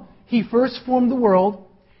alone. He first formed the world.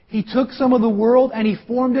 He took some of the world and He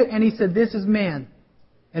formed it, and He said, "This is man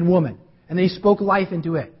and woman." And then He spoke life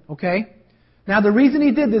into it. Okay? Now the reason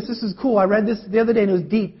He did this is cool. I read this the other day and it was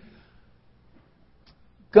deep.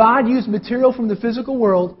 God used material from the physical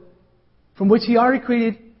world from which He already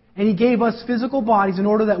created, and He gave us physical bodies in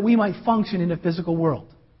order that we might function in a physical world.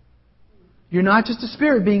 You're not just a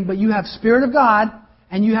spirit being, but you have Spirit of God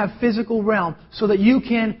and you have physical realm so that you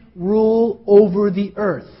can rule over the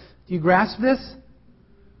earth. Do you grasp this?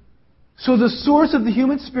 So the source of the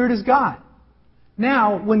human spirit is God.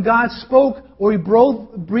 Now, when God spoke or He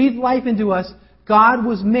breathed life into us, God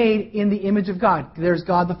was made in the image of God. There's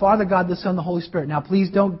God the Father, God the Son, the Holy Spirit. Now, please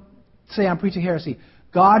don't say I'm preaching heresy.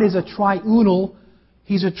 God is a triunal.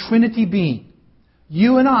 He's a Trinity being.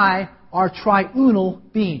 You and I are triunal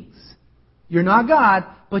beings. You're not God,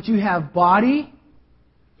 but you have body,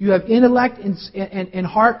 you have intellect and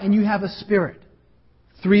heart, and you have a spirit.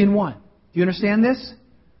 3 in 1. Do you understand this?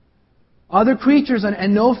 Other creatures,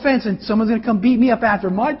 and no offense, and someone's going to come beat me up after.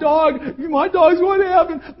 My dog's going to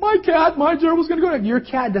heaven. My cat, my gerbil's going to go to heaven. Your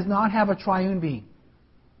cat does not have a triune being.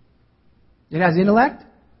 It has intellect?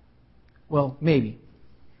 Well, maybe.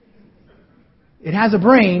 It has a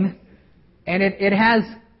brain, and it has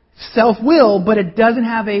self-will, but it doesn't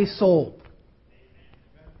have a soul.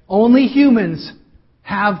 Only humans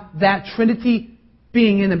have that Trinity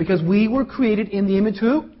being in them because we were created in the image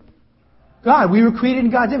who? God. We were created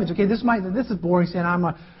in God's image. Okay, this is boring saying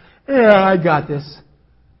I got this.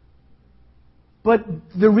 But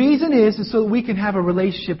the reason is so that we can have a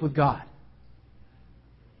relationship with God.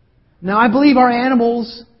 Now, I believe our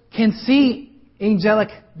animals can see angelic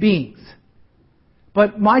beings.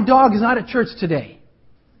 But my dog is not at church today.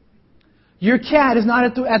 Your cat is not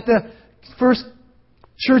at the first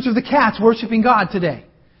church of the cats worshiping God today.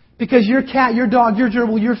 Because your cat, your dog, your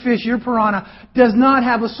gerbil, your fish, your piranha does not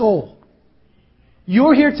have a soul.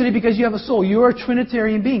 You're here today because you have a soul. You're a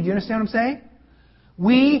Trinitarian being. Do you understand what I'm saying?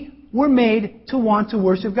 We were made to want to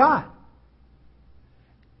worship God.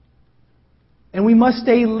 And we must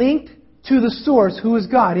stay linked to the source, who is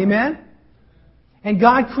God. Amen? And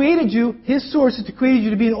God created you. His source is to create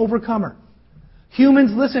you to be an overcomer.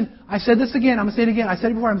 Humans, listen, I said this again. I'm going to say it again. I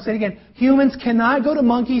said it before. I'm going to say it again. Humans cannot go to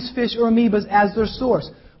monkeys, fish, or amoebas as their source.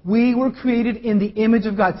 We were created in the image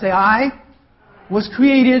of God. Say, I was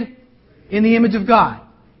created in the image of God.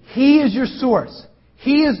 He is your source.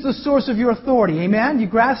 He is the source of your authority. Amen? You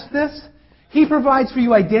grasp this? He provides for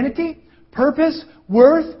you identity, purpose,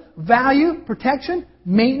 worth, value, protection,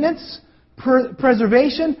 maintenance,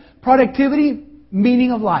 preservation, productivity,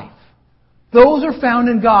 meaning of life. Those are found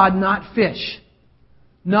in God, not fish,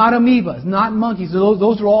 not amoebas, not monkeys.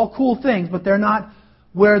 Those are all cool things, but they're not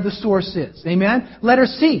where the source is. Amen? Letter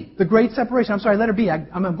C, the great separation. I'm sorry, letter B.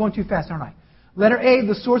 I'm going too fast, aren't I? Letter A,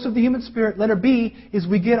 the source of the human spirit. Letter B is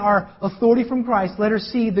we get our authority from Christ. Letter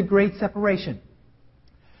C, the great separation.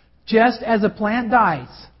 Just as a plant dies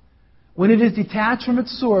when it is detached from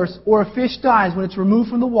its source, or a fish dies when it's removed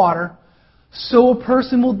from the water, so a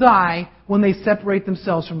person will die when they separate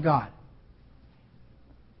themselves from God.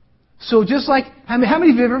 So just like, how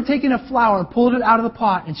many of you have ever taken a flower and pulled it out of the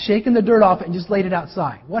pot and shaken the dirt off it and just laid it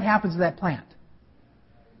outside? What happens to that plant?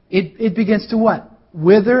 It begins to what?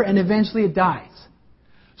 Wither, and eventually it dies.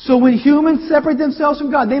 So when humans separate themselves from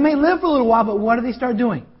God, they may live for a little while, but what do they start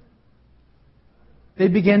doing? They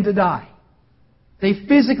begin to die. They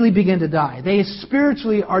physically begin to die. They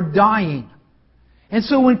spiritually are dying. And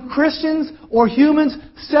so when Christians or humans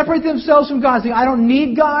separate themselves from God, saying, I don't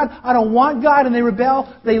need God, I don't want God, and they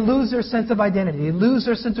rebel, they lose their sense of identity. They lose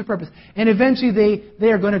their sense of purpose. And eventually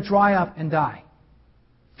they are going to dry up and die.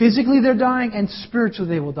 Physically they're dying, and spiritually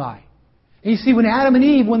they will die. And you see, when Adam and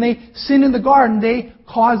Eve, when they sinned in the garden, they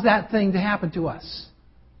caused that thing to happen to us.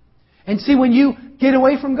 And see, when you get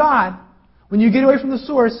away from God, when you get away from the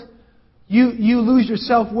source, you lose your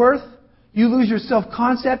self-worth, you lose your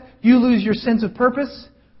self-concept, you lose your sense of purpose,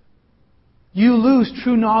 you lose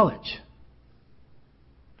true knowledge.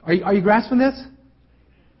 Are you grasping this?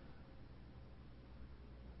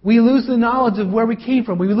 We lose the knowledge of where we came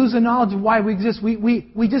from. We lose the knowledge of why we exist.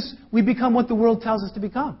 We become what the world tells us to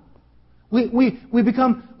become. We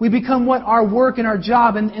become what our work and our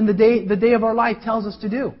job and the day of our life tells us to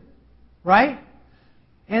do. Right?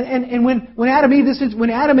 And when Adam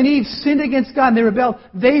and Eve sinned against God and they rebelled,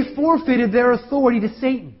 they forfeited their authority to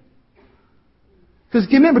Satan. Because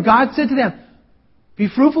remember, God said to them, be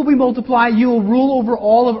fruitful, be multiply, you will rule over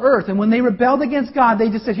all of earth. And when they rebelled against God, they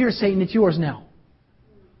just said, here, Satan, it's yours now.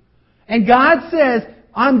 And God says,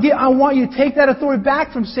 I want you to take that authority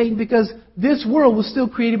back from Satan because this world was still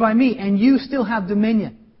created by me and you still have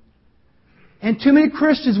dominion. And too many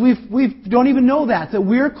Christians, we don't even know that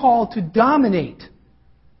we're called to dominate,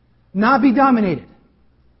 not be dominated.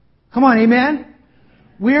 Come on, amen?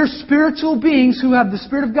 We're spiritual beings who have the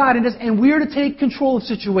Spirit of God in us, and we're to take control of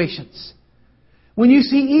situations. When you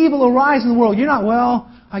see evil arise in the world, you're not,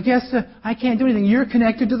 I guess I can't do anything. You're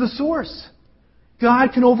connected to the source.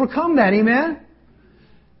 God can overcome that, amen?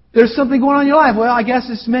 There's something going on in your life. I guess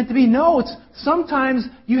it's meant to be. No, sometimes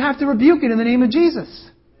you have to rebuke it in the name of Jesus.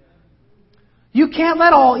 You can't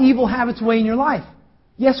let all evil have its way in your life.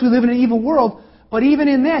 Yes, we live in an evil world, but even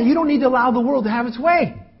in that, you don't need to allow the world to have its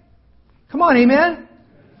way. Come on, amen?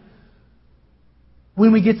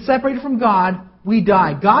 When we get separated from God, we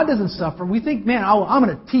die. God doesn't suffer. We think, man, I'm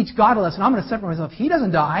going to teach God a lesson. I'm going to separate myself. He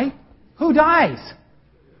doesn't die. Who dies?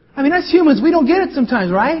 I mean, as humans, we don't get it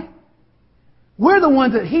sometimes, right? We're the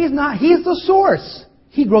ones that He's not. He's the source.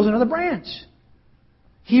 He grows another branch.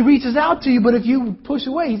 He reaches out to you, but if you push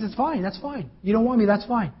away, He says, fine, that's fine. You don't want me, that's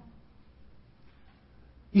fine.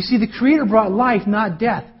 You see, the Creator brought life, not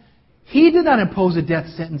death. He did not impose a death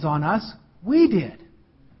sentence on us. We did.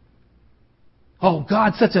 Oh,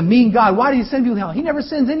 God's such a mean God. Why do you send people to hell? He never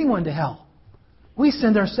sends anyone to hell. We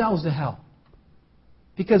send ourselves to hell.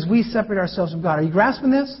 Because we separate ourselves from God. Are you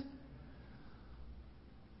grasping this?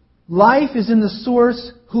 Life is in the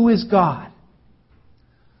source who is God.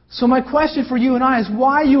 So my question for you and I is,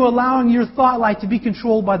 why are you allowing your thought life to be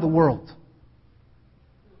controlled by the world?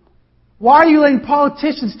 Why are you letting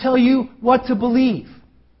politicians tell you what to believe?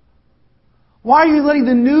 Why are you letting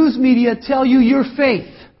the news media tell you your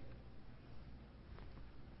faith?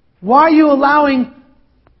 Why are you allowing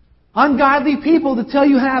ungodly people to tell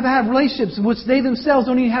you how to have relationships in which they themselves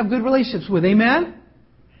don't even have good relationships with? Amen?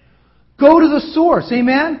 Go to the source.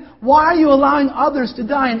 Amen? Why are you allowing others to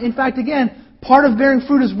die? And in fact, again, part of bearing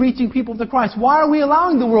fruit is reaching people to Christ. Why are we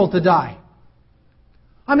allowing the world to die?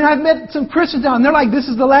 I mean, I've met some Christians down, and they're like, this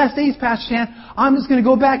is the last days, Pastor Shan. I'm just going to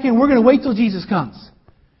go back in. We're going to wait till Jesus comes.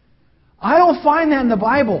 I don't find that in the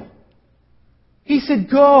Bible. He said,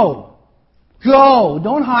 go. Go.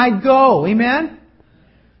 Don't hide. Go. Amen?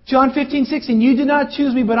 John 15:16. You did not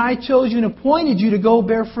choose me, but I chose you and appointed you to go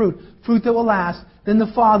bear fruit. Fruit that will last. Then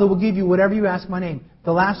the Father will give you whatever you ask in my name.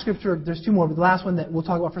 The last scripture, there's two more, but the last one that we'll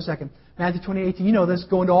talk about for a second. Matthew 20:18. You know this.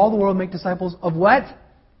 Go into all the world and make disciples of what?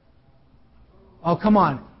 Oh, come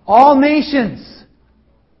on. All nations.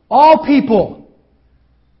 All people.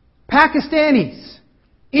 Pakistanis.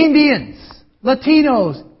 Indians.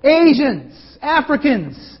 Latinos. Asians.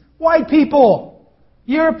 Africans. White people.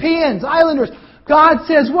 Europeans. Islanders. God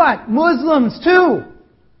says what? Muslims too.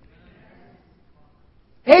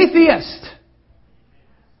 Atheists.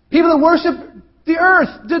 People that worship the earth,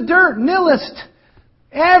 the dirt, nihilist.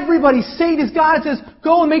 Everybody. Satan is God. It says,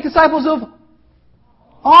 go and make disciples of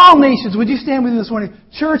all nations. Would you stand with me this morning?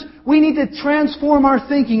 Church, we need to transform our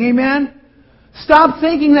thinking. Amen? Stop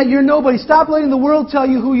thinking that you're nobody. Stop letting the world tell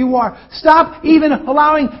you who you are. Stop even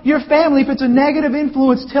allowing your family, if it's a negative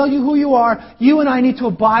influence, tell you who you are. You and I need to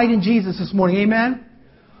abide in Jesus this morning. Amen?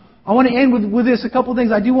 I want to end with this, a couple of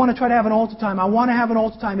things. I do want to try to have an altar time. I want to have an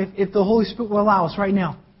altar time if the Holy Spirit will allow us right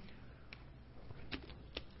now.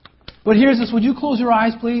 But here's this. Would you close your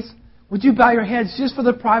eyes, please? Would you bow your heads just for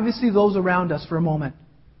the privacy of those around us for a moment?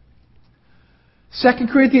 2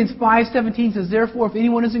 Corinthians 5:17 says, therefore, if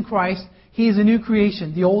anyone is in Christ, he is a new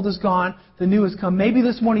creation. The old is gone, the new has come. Maybe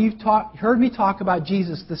this morning you've heard me talk about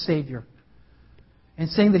Jesus, the Savior, and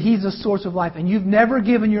saying that He's the source of life. And you've never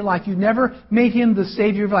given your life. You've never made Him the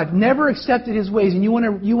Savior of life. Never accepted His ways. And you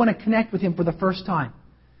want to connect with Him for the first time.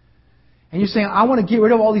 And you're saying, I want to get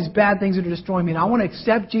rid of all these bad things that are destroying me. And I want to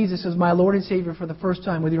accept Jesus as my Lord and Savior for the first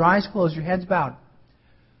time. With your eyes closed, your heads bowed.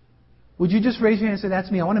 Would you just raise your hand and say, that's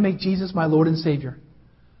me. I want to make Jesus my Lord and Savior.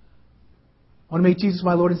 I want to make Jesus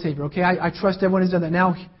my Lord and Savior. Okay, I trust everyone has done that.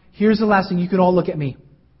 Now, here's the last thing. You can all look at me.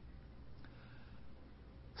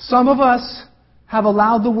 Some of us have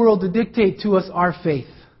allowed the world to dictate to us our faith.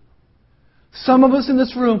 Some of us in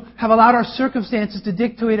this room have allowed our circumstances to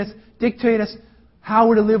dictate us how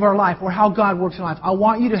we're to live our life or how God works in life. I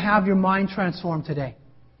want you to have your mind transformed today.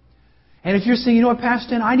 And if you're saying, you know what, Pastor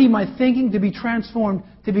Stan, I need my thinking to be transformed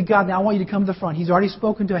to be godly, I want you to come to the front. He's already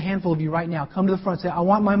spoken to a handful of you right now. Come to the front and say, I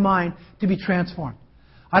want my mind to be transformed.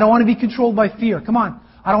 I don't want to be controlled by fear. Come on.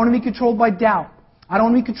 I don't want to be controlled by doubt. I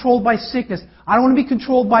don't want to be controlled by sickness. I don't want to be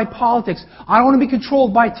controlled by politics. I don't want to be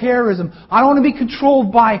controlled by terrorism. I don't want to be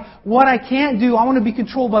controlled by what I can't do. I want to be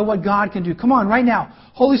controlled by what God can do. Come on, right now.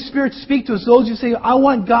 Holy Spirit, speak to us. Those who say, I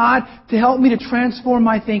want God to help me to transform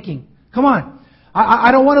my thinking. Come on.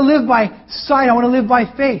 I don't want to live by sight. I want to live by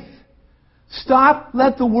faith. Stop.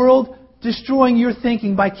 Let the world destroying your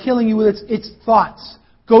thinking by killing you with its thoughts.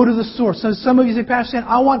 Go to the source. So some of you say, Pastor Stan,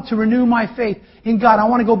 I want to renew my faith in God. I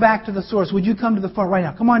want to go back to the source. Would you come to the front right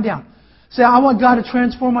now? Come on down. Say, I want God to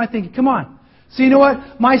transform my thinking. Come on. So you know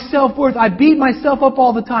what? My self-worth, I beat myself up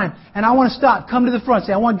all the time. And I want to stop. Come to the front.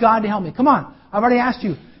 Say, I want God to help me. Come on. I've already asked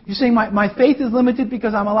you. You're saying my faith is limited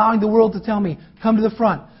because I'm allowing the world to tell me. Come to the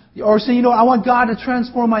front. Or say, you know what? I want God to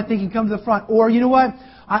transform my thinking. Come to the front. Or you know what?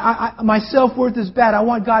 My self-worth is bad. I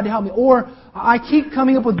want God to help me. Or I keep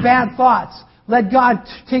coming up with bad thoughts. Let God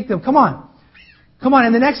take them. Come on. Come on.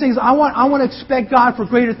 And the next thing is I want to expect God for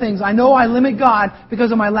greater things. I know I limit God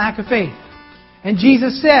because of my lack of faith. And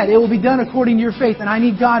Jesus said, it will be done according to your faith. And I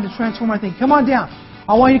need God to transform my thinking. Come on down.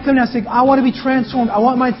 I want you to come down and say, I want to be transformed. I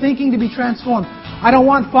want my thinking to be transformed. I don't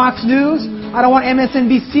want Fox News. I don't want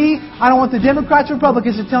MSNBC. I don't want the Democrats or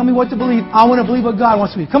Republicans to tell me what to believe. I want to believe what God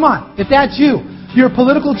wants me to. Come on. If that's you, you're a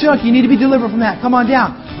political junkie. You need to be delivered from that. Come on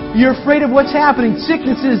down. You're afraid of what's happening.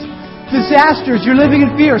 Sicknesses, disasters. You're living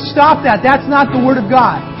in fear. Stop that. That's not the Word of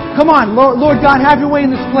God. Come on, Lord God, have your way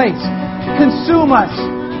in this place. Consume us.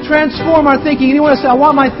 Transform our thinking. Anyone say, I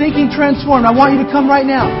want my thinking transformed. I want you to come right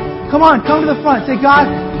now. Come on, come to the front. Say, God,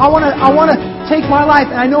 I want to take my life,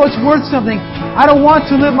 and I know it's worth something. I don't want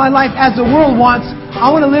to live my life as the world wants. I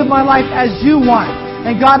want to live my life as you want.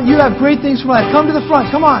 And God, you have great things for my life. Come to the front.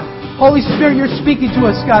 Come on. Holy Spirit, you're speaking to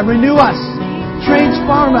us, God. Renew us.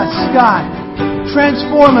 Transform us, God.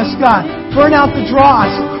 Transform us, God. Burn out the dross.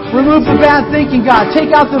 Remove the bad thinking, God.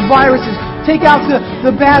 Take out the viruses. Take out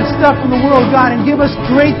the bad stuff from the world, God, and give us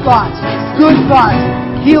great thoughts, good thoughts.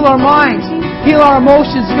 Heal our minds. Heal our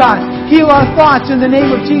emotions, God. Heal our thoughts in the name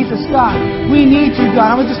of Jesus, God. We need you,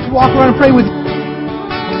 God. I'm going to just walk around and pray with you.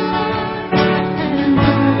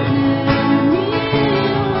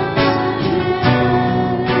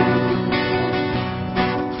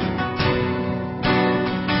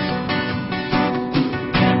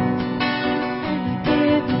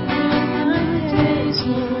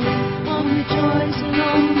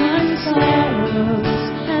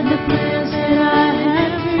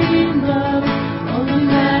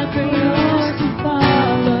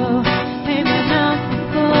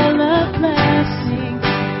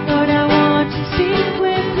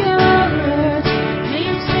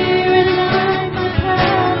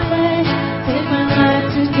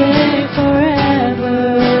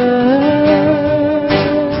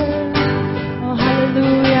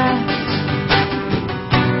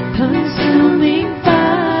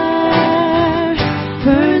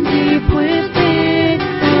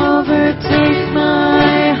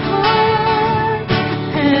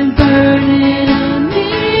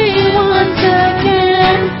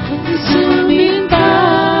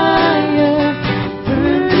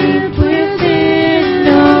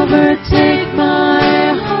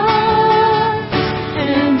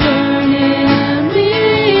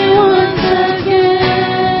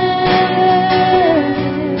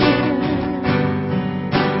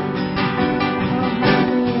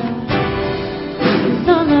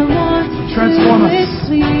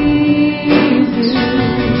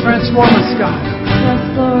 Transform us, God. Yes,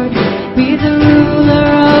 Lord. Be the ruler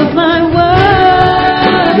of my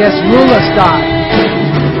world. Yes, rule us, God.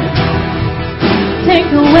 Take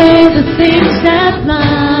away the things that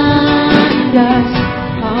blind us.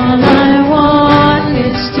 All I want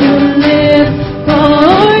is to live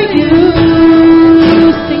for you.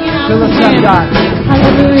 Sing it out. Fill us up, God.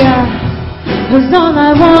 Hallelujah. 'Cause all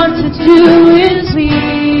I want to do is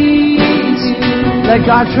please you. Let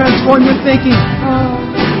God transform your thinking.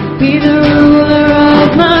 Be the ruler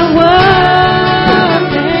of my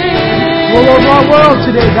world. Rule over our world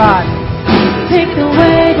today, God. Take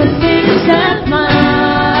away the things that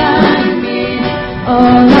blind me.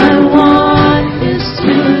 All I want is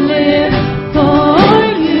to live for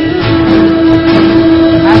you.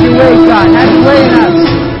 Have your way, God. Have your way in us.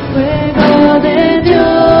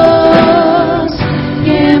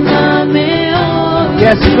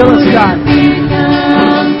 Yes, fill us, God.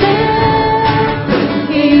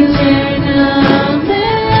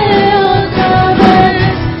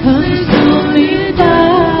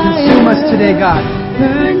 Consume us today, God.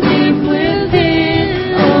 Burn deep within,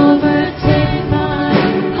 overtake my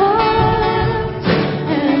heart,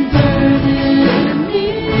 and burn in me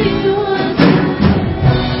once.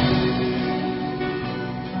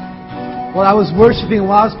 While I was worshiping,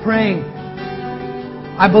 while I was praying,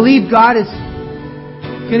 I believe God is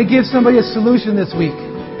going to give somebody a solution this week.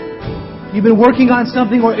 You've been working on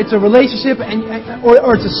something, or it's a relationship,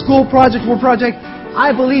 or it's a school project, work project.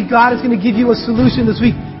 I believe God is going to give you a solution this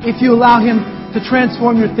week if you allow Him to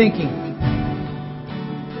transform your thinking.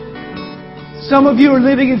 Some of you are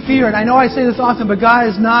living in fear, and I know I say this often, but God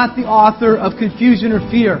is not the author of confusion or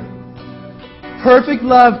fear. Perfect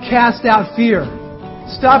love casts out fear.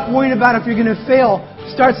 Stop worrying about if you're going to fail.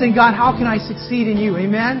 Start saying, God, how can I succeed in you?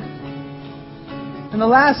 Amen? And the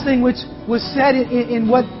last thing which was said in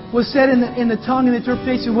what was said in the tongue and the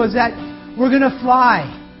interpretation was that we're going to fly.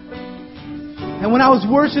 And when I was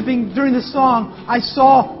worshiping during the song, I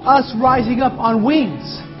saw us rising up on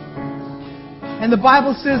wings. And the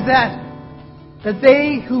Bible says that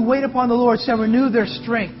they who wait upon the Lord shall renew their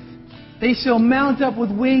strength. They shall mount up with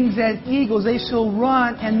wings as eagles. They shall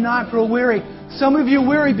run and not grow weary. Some of you are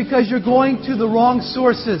weary because you're going to the wrong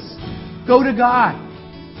sources. Go to God.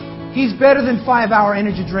 He's better than 5-hour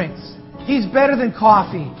energy drinks. He's better than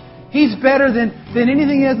coffee. He's better than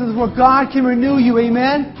anything else in this world. God can renew you.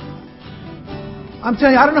 Amen? I'm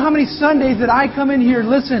telling you, I don't know how many Sundays that I come in here.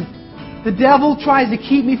 Listen, the devil tries to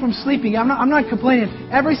keep me from sleeping. I'm not complaining.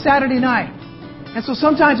 Every Saturday night. And so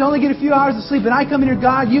sometimes I only get a few hours of sleep. And I come in here,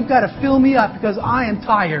 God, you've got to fill me up because I am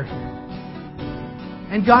tired.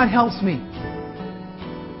 And God helps me.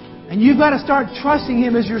 And you've got to start trusting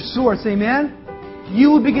Him as your source. Amen? You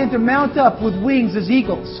will begin to mount up with wings as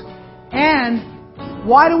eagles. And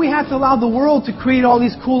why do we have to allow the world to create all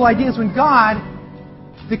these cool ideas when God,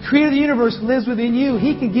 the Creator of the universe, lives within you?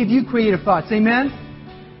 He can give you creative thoughts. Amen?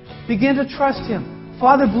 Begin to trust Him.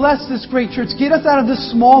 Father, bless this great church. Get us out of this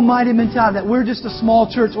small-minded mentality that we're just a small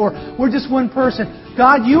church or we're just one person.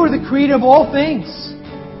 God, You are the Creator of all things.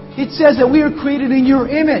 It says that we are created in Your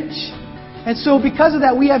image. And so because of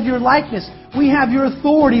that, we have Your likeness. We have Your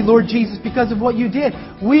authority, Lord Jesus, because of what You did.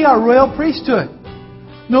 We are royal priesthood.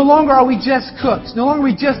 No longer are we just cooks. No longer are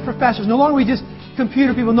we just professionals. No longer are we just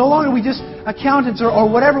computer people. No longer are we just accountants or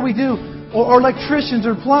whatever we do, or electricians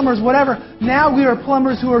or plumbers, whatever. Now we are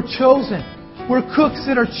plumbers who are chosen. We're cooks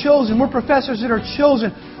that are chosen. We're professors that are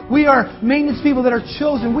chosen. We are maintenance people that are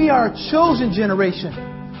chosen. We are a chosen generation,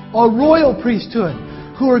 a royal priesthood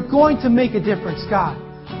who are going to make a difference, God.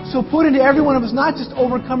 So put into every one of us not just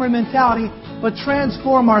overcomer mentality, but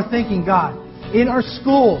transform our thinking, God. In our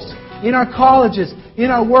schools, in our colleges,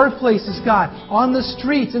 in our workplaces, God. On the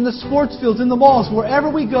streets, in the sports fields, in the malls, wherever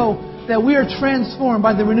we go, that we are transformed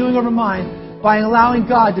by the renewing of our mind, by allowing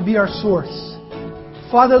God to be our source.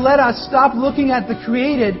 Father, let us stop looking at the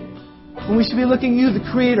created when we should be looking at You, the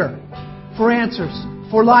Creator, for answers,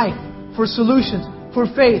 for life, for solutions, for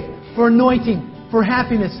faith, for anointing, for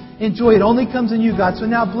happiness and joy. It only comes in You, God. So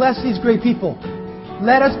now bless these great people.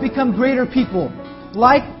 Let us become greater people,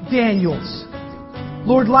 like Daniel's.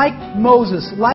 Lord, like Moses, like